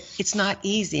 But it's not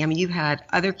easy. I mean, you've had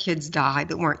other kids die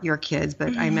that weren't your kids,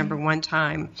 but I remember one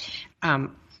time,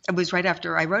 it was right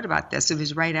after I wrote about this. It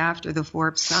was right after the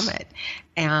Forbes Summit,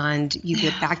 and you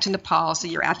get back to Nepal, so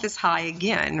you're at this high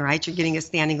again, right? You're getting a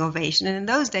standing ovation, and in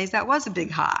those days, that was a big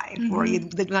high for you.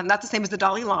 Not the same as the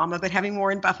Dalai Lama, but having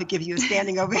Warren Buffett give you a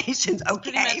standing ovation's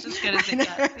okay. Pretty much as good as it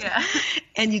gets, yeah.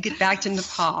 And you get back to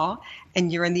Nepal,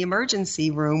 and you're in the emergency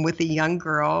room with a young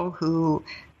girl who,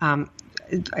 I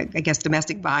guess,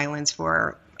 domestic violence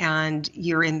and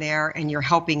you're in there and you're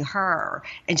helping her.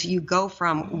 And so you go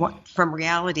from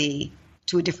reality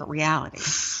to a different reality.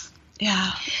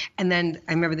 Yeah. And then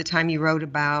I remember the time you wrote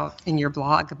about in your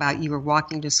blog about you were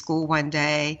walking to school one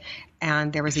day,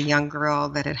 and there was a young girl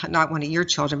that had, not one of your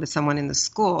children, but someone in the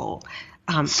school,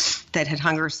 that had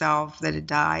hung herself, that had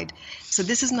died. So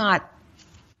this is not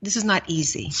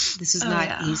easy. This is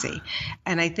not easy.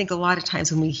 And I think a lot of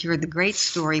times when we hear the great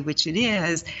story, which it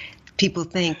is, people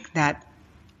think they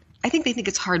think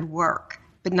it's hard work,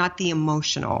 but not the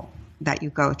emotional that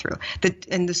you go through.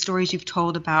 And the stories you've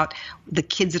told about the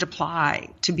kids that apply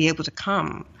to be able to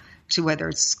come to, whether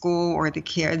it's school or the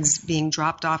kids being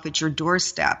dropped off at your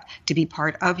doorstep to be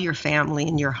part of your family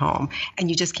in your home,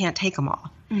 and you just can't take them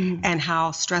all. And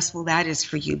how stressful that is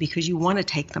for you because you want to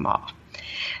take them all.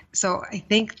 So I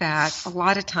think that a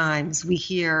lot of times we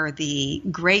hear the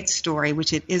great story,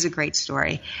 which it is a great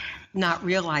story, not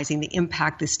realizing the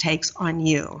impact this takes on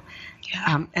you.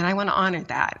 Yeah. And I want to honor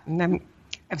that. And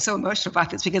I'm so emotional about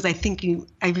this because I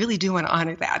really do want to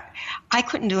honor that. I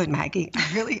couldn't do it, Maggie.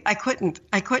 I couldn't.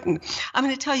 I'm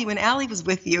going to tell you, when Allie was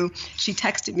with you, she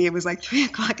texted me. It was like 3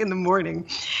 o'clock in the morning,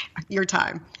 your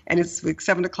time. And it's like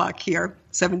 7 o'clock here,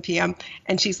 7 p.m.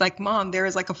 And she's like, Mom, there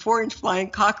is like a 4-inch flying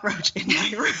cockroach in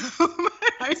my room.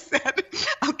 I said,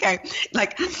 okay,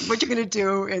 like what you're going to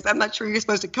do is, I'm not sure you're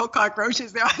supposed to kill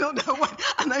cockroaches there. I don't know what,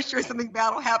 I'm not sure something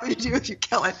bad will happen to you if you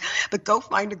kill it, but go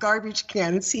find a garbage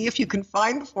can and see if you can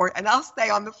find the fort, and I'll stay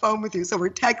on the phone with you. So we're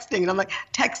texting, and I'm like,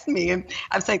 text me. And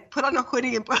I was like, put on a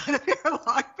hoodie and put on a pair of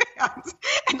long pants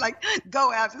and like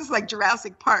go after, this is like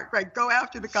Jurassic Park, right? Go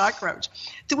after the cockroach.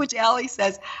 To which Allie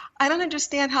says, I don't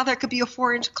understand how there could be a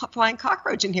 4-inch flying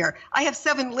cockroach in here. I have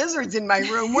 7 lizards in my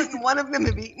room. Wouldn't one of them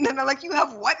have eaten? And I'm like, you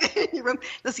have what in your room?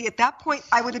 Now, see, at that point,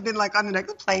 I would have been like on the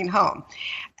next plane home.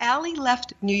 Allie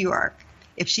left New York.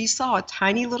 If she saw a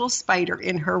tiny little spider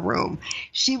in her room,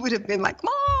 she would have been like,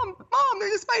 Mom,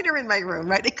 there's a spider in my room,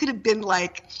 right? It could have been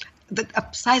like the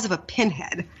size of a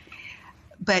pinhead.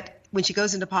 But when she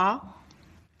goes into Nepal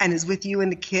and is with you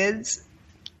and the kids,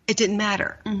 it didn't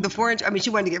matter. Mm-hmm. The 4-inch, she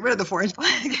wanted to get rid of the 4-inch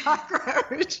flying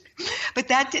cockroach. But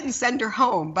that didn't send her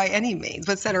home by any means.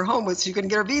 What sent her home was she couldn't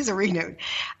get her visa renewed.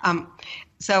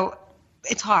 So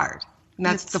it's hard. And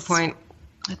that's the point.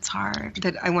 It's hard.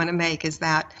 That I want to make is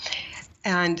that.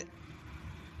 And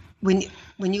when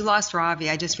you lost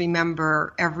Ravi, I just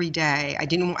remember every day, I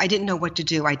didn't know what to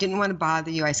do. I didn't want to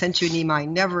bother you. I sent you an email. I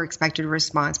never expected a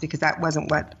response because that wasn't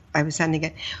what I was sending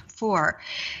it for.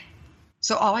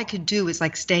 So all I could do is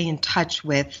like stay in touch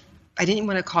with, I didn't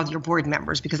want to call your board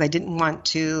members because I didn't want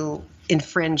to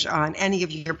infringe on any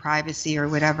of your privacy or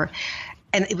whatever.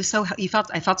 And it was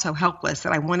I felt so helpless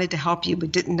that I wanted to help you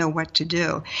but didn't know what to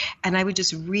do. And I would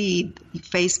just read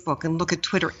Facebook and look at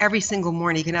Twitter every single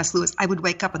morning. You can ask Louis. I would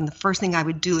wake up and the first thing I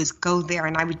would do is go there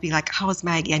and I would be like, how is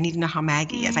Maggie? I need to know how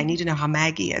Maggie is. I need to know how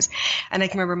Maggie is. And I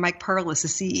can remember Mike Perlis, the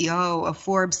CEO of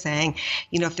Forbes, saying,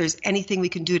 if there's anything we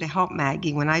can do to help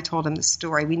Maggie, when I told him the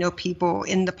story, we know people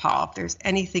in Nepal, if there's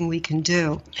anything we can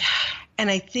do. And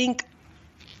I think,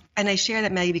 and I share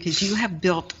that, Maggie, because you have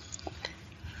built,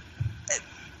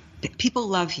 people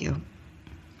love you.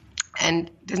 And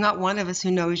there's not one of us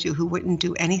who knows you who wouldn't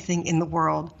do anything in the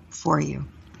world for you.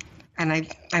 And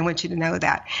I want you to know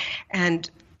that. And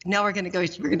now we're going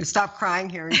to stop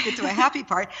crying here and get to a happy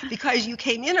part because you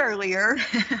came in earlier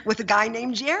with a guy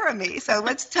named Jeremy. So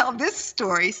let's tell this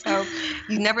story. So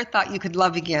you never thought you could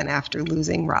love again after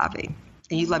losing Ravi.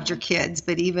 And you loved your kids,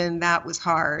 but even that was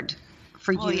hard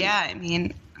for you. Well, yeah,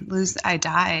 I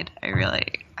died.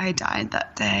 I died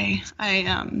that day.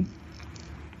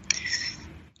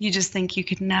 You just think you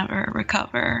could never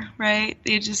recover, right?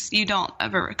 You don't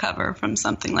ever recover from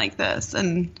something like this.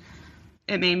 And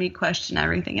it made me question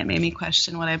everything. It made me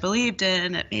question what I believed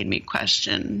in. It made me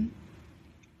question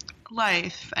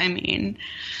life.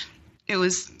 It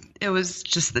was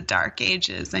just the dark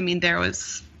ages.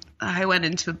 I went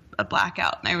into a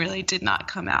blackout and I really did not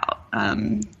come out.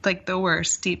 Like the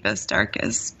worst, deepest,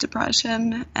 darkest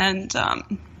depression. And,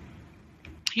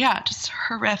 just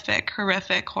horrific,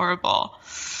 horrible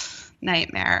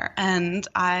nightmare. And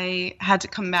I had to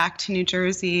come back to New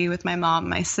Jersey with my mom,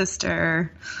 my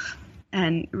sister,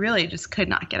 and really just could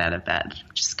not get out of bed.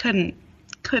 Just couldn't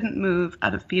move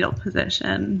out of fetal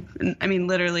position. And,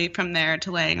 literally from there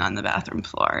to laying on the bathroom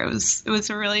floor. It was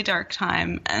a really dark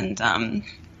time. And,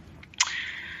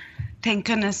 thank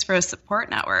goodness for a support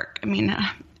network.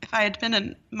 If I had been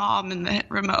a mom in the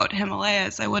remote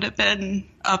Himalayas, I would have been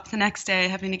up the next day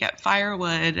having to get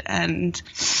firewood and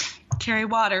carry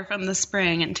water from the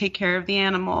spring and take care of the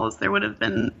animals. There would have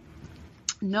been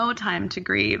no time to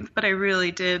grieve, but I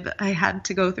really did. I had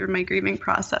to go through my grieving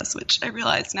process, which I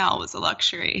realize now was a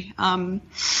luxury. I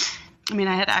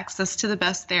had access to the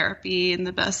best therapy and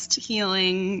the best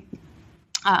healing,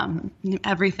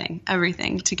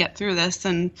 everything to get through this.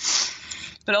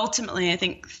 But ultimately, I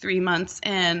think 3 months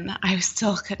in, I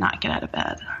still could not get out of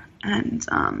bed. And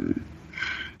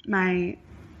my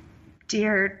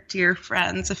dear, dear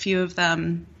friends, a few of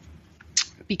them,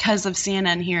 because of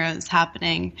CNN Heroes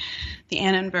happening, the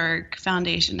Annenberg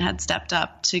Foundation had stepped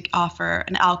up to offer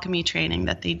an alchemy training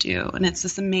that they do. And it's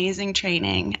this amazing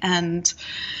training. And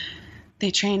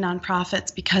they train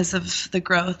nonprofits because of the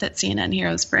growth that CNN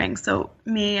Heroes brings. So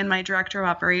me and my director of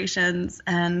operations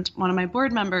and one of my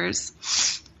board members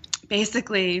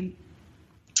basically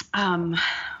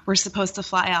were supposed to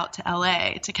fly out to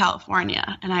LA, to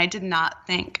California. And I did not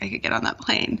think I could get on that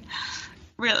plane.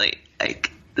 Really,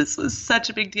 this was such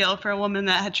a big deal for a woman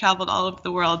that had traveled all over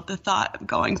the world. The thought of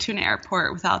going to an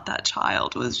airport without that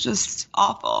child was just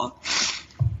awful.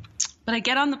 But I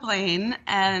get on the plane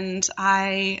and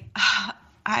I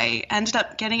ended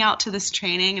up getting out to this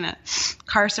training and a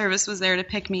car service was there to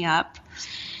pick me up.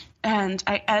 And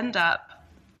I end up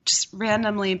just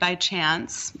randomly by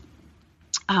chance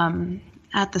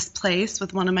at this place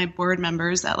with one of my board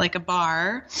members at like a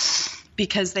bar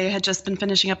because they had just been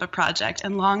finishing up a project.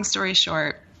 And long story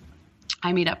short,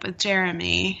 I meet up with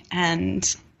Jeremy, and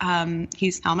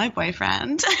he's now my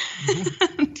boyfriend.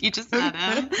 You just met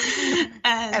him.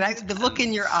 And the look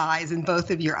in your eyes, in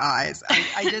both of your eyes,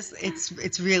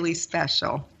 it's really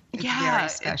special. It's very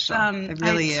special. It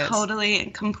really is. I totally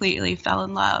and completely fell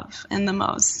in love in the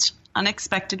most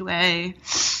unexpected way.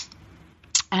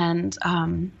 And,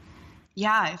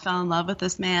 I fell in love with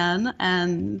this man,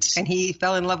 and he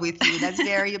fell in love with you. That's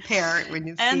very apparent when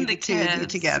you see the two of you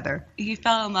together. He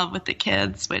fell in love with the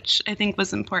kids, which I think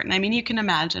was important. I mean, you can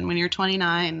imagine when you're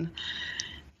 29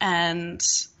 and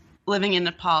living in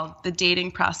Nepal, the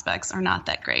dating prospects are not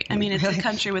that great. I mean, it's a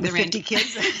country with 50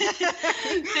 kids.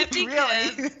 50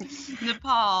 kids.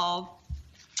 Nepal,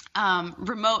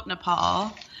 remote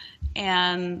Nepal,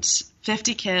 and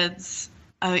 50 kids.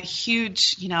 A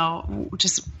huge,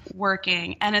 just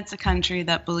working, and it's a country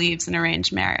that believes in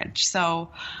arranged marriage.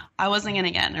 So I wasn't going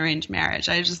to get an arranged marriage.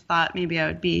 I just thought maybe I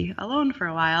would be alone for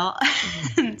a while.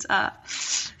 And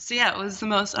it was the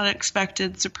most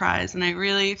unexpected surprise. And I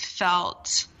really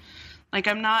felt like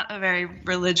I'm not a very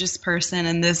religious person,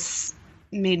 and this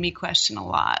made me question a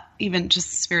lot, even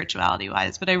just spirituality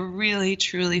wise. But I really,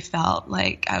 truly felt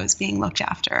like I was being looked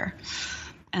after.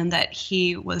 And that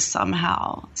he was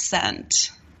somehow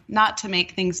sent, not to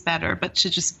make things better, but to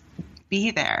just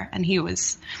be there. And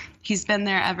he's been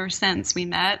there ever since we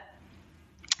met.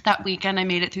 That weekend I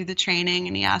made it through the training,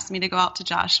 and he asked me to go out to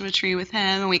Joshua Tree with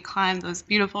him, and we climbed those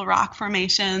beautiful rock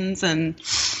formations, and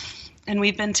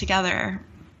we've been together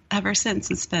ever since.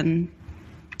 It's been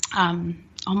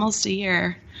almost a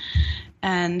year.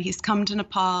 And he's come to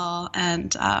Nepal,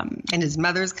 and his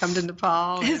mother's come to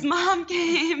Nepal. His mom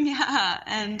came, yeah.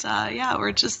 And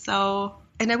we're just so.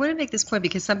 And I want to make this point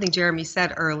because something Jeremy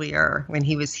said earlier when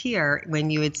he was here, when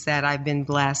you had said, I've been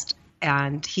blessed,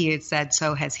 and he had said,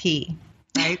 so has he,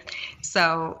 right?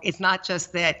 So it's not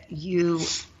just that he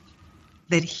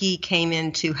came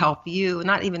in to help you,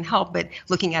 not even help, but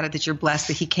looking at it that you're blessed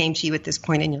that he came to you at this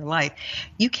point in your life.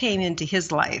 You came into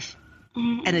his life.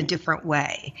 Mm-hmm. In a different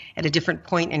way, at a different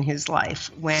point in his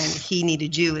life when he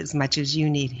needed you as much as you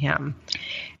need him.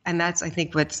 And that's, I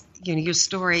think, your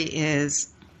story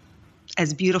is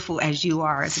as beautiful as you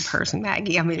are as a person,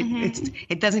 Maggie. I mean, mm-hmm.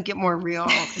 It doesn't get more real.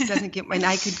 It doesn't get, and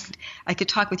I could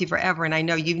talk with you forever, and I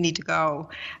know you need to go.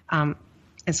 And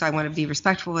so I want to be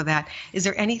respectful of that. Is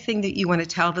there anything that you want to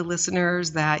tell the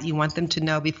listeners that you want them to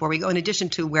know before we go, in addition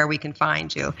to where we can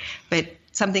find you? But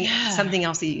something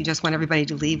else that you just want everybody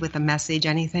to leave with, a message,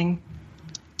 anything?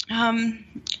 I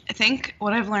think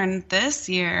what I've learned this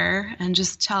year and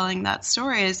just telling that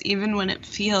story is even when it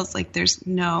feels like there's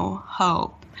no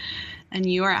hope and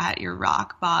you are at your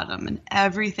rock bottom and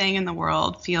everything in the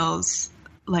world feels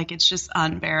like it's just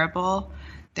unbearable,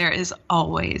 there is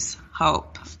always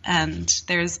hope and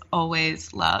there's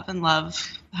always love, and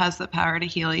love has the power to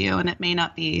heal you. And it may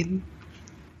not be,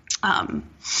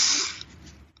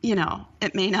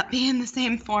 it may not be in the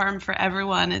same form for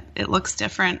everyone. It looks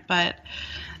different, but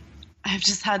I've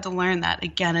just had to learn that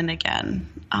again and again,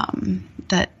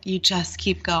 that you just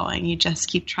keep going. You just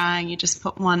keep trying. You just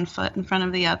put one foot in front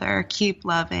of the other, keep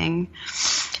loving.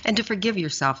 And to forgive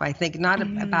yourself, I think, not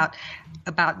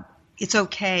about it's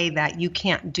okay that you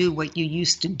can't do what you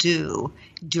used to do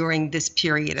during this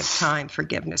period of time,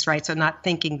 forgiveness, right? So not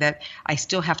thinking that I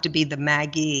still have to be the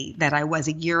Maggie that I was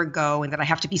a year ago and that I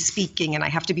have to be speaking and I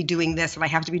have to be doing this and I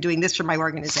have to be doing this for my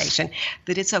organization,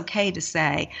 that it's okay to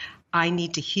say, I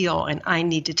need to heal and I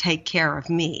need to take care of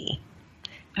me.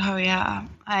 Oh, yeah.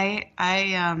 I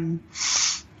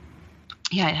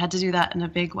had to do that in a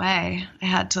big way. I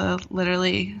had to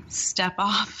literally step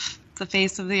off the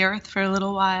face of the earth for a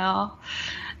little while.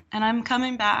 And I'm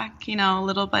coming back,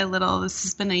 little by little. This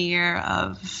has been a year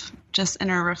of just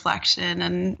inner reflection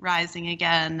and rising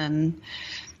again and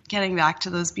getting back to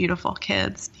those beautiful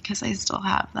kids because I still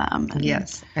have them. And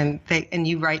yes. And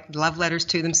you write love letters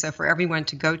to them. So for everyone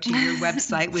to go to your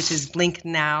website, which is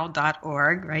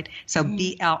blinknow.org, right? So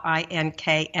BLINKNOW.org,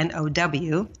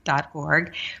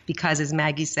 because as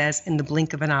Maggie says, in the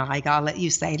blink of an eye, I'll let you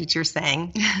say it, you're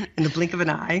saying, in the blink of an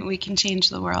eye. We can change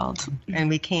the world. And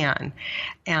we can.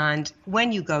 And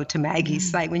when you go to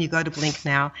Maggie's site, when you go to Blink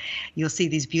Now, you'll see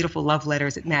these beautiful love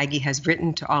letters that Maggie has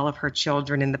written to all of her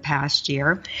children in the past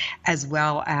year, as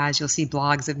well as you'll see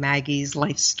blogs of Maggie's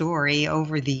life story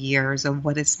over the years of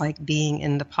what it's like being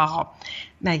in Nepal.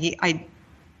 Maggie, I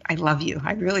love you.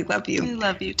 I really love you. I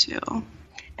love you too.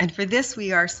 And for this,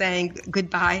 we are saying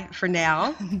goodbye for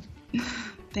now.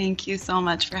 Thank you so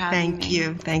much for having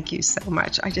me. Thank you so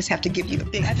much. I just have to give you a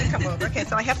big, I have to come over. Okay,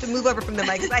 so I have to move over from the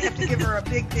mic because I have to give her a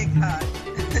big, big hug.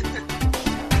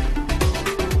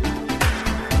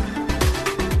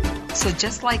 So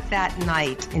just like that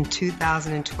night in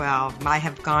 2012, I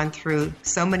have gone through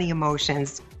so many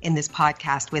emotions in this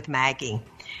podcast with Maggie.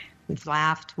 We've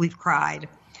laughed, we've cried,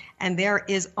 and there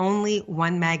is only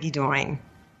one Maggie Doyne.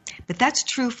 But that's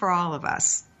true for all of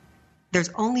us. There's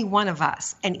only one of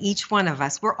us, and each one of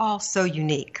us, we're all so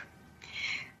unique.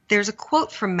 There's a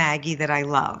quote from Maggie that I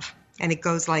love, and it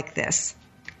goes like this.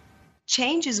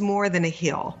 Change is more than a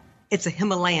hill. It's a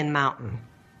Himalayan mountain.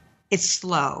 It's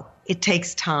slow. It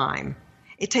takes time.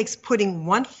 It takes putting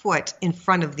one foot in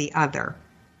front of the other.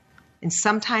 And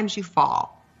sometimes you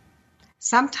fall.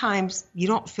 Sometimes you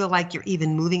don't feel like you're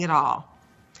even moving at all.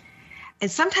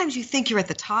 And sometimes you think you're at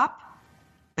the top,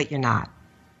 but you're not.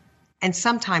 And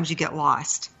sometimes you get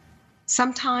lost.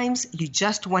 Sometimes you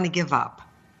just want to give up.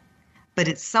 But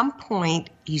at some point,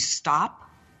 you stop,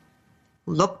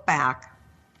 look back,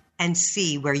 and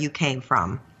see where you came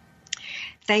from.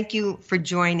 Thank you for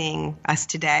joining us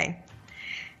today.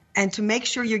 And to make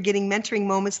sure you're getting Mentoring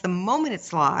Moments the moment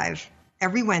it's live,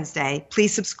 every Wednesday,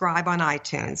 please subscribe on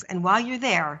iTunes. And while you're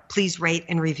there, please rate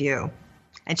and review.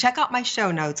 And check out my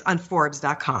show notes on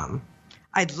Forbes.com.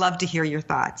 I'd love to hear your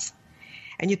thoughts.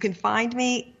 And you can find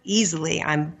me easily.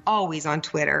 I'm always on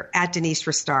Twitter, @Denise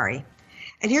Rastari.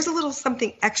 And here's a little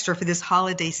something extra for this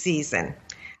holiday season.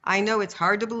 I know it's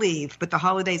hard to believe, but the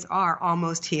holidays are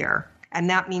almost here. And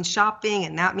that means shopping,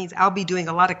 and that means I'll be doing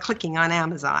a lot of clicking on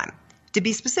Amazon. To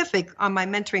be specific, on my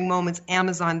Mentoring Moments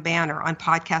Amazon banner on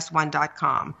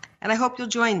podcastone.com. And I hope you'll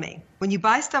join me. When you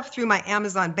buy stuff through my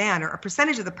Amazon banner, a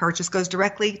percentage of the purchase goes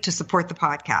directly to support the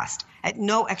podcast at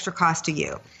no extra cost to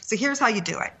you. So here's how you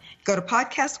do it. Go to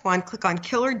Podcast One, click on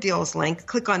Killer Deals link,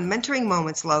 click on Mentoring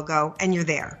Moments logo, and you're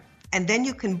there. And then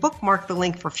you can bookmark the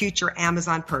link for future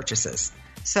Amazon purchases.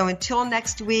 So until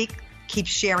next week, keep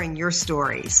sharing your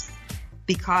stories,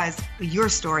 because your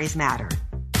stories matter.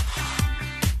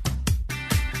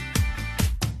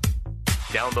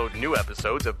 Download new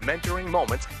episodes of Mentoring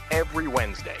Moments every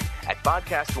Wednesday at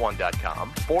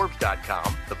podcastone.com,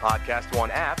 Forbes.com, the Podcast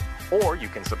One app, or you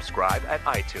can subscribe at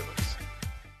iTunes.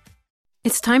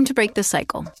 It's time to break the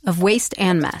cycle of waste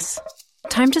and mess.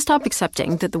 Time to stop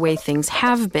accepting that the way things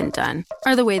have been done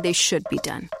are the way they should be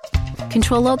done.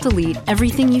 Control-Alt-Delete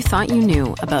everything you thought you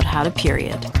knew about how to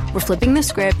period. We're flipping the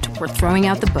script, we're throwing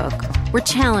out the book, we're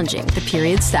challenging the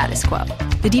period status quo.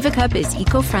 The Diva Cup is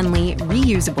eco-friendly,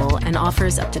 reusable, and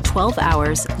offers up to 12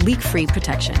 hours leak-free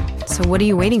protection. So what are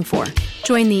you waiting for?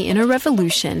 Join the inner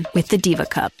revolution with the Diva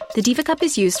Cup. The Diva Cup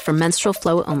is used for menstrual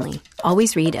flow only.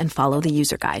 Always read and follow the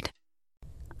user guide.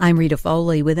 I'm Rita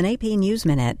Foley with an AP News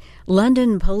Minute.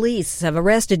 London police have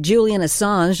arrested Julian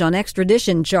Assange on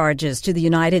extradition charges to the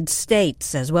United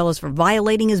States, as well as for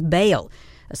violating his bail.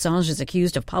 Assange is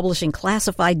accused of publishing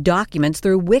classified documents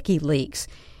through WikiLeaks.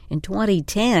 In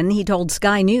 2010, he told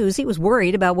Sky News he was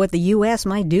worried about what the U.S.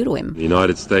 might do to him. The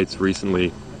United States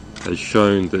recently has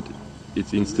shown that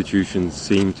its institutions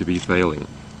seem to be failing.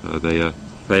 They are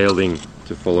failing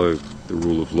to follow the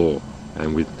rule of law.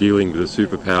 And with dealing with a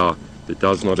superpower that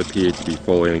does not appear to be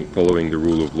following the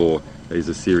rule of law is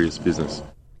a serious business.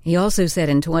 He also said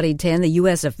in 2010 the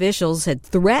U.S. officials had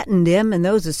threatened him and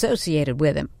those associated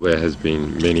with him. There has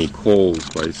been many calls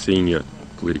by senior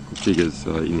political figures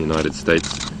in the United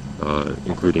States,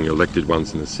 including elected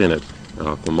ones in the Senate,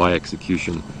 for my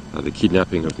execution, the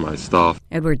kidnapping of my staff.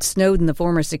 Edward Snowden, the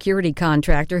former security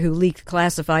contractor who leaked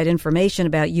classified information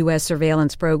about U.S.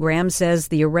 surveillance programs, says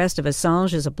the arrest of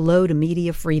Assange is a blow to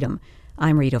media freedom.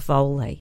 I'm Rita Foley.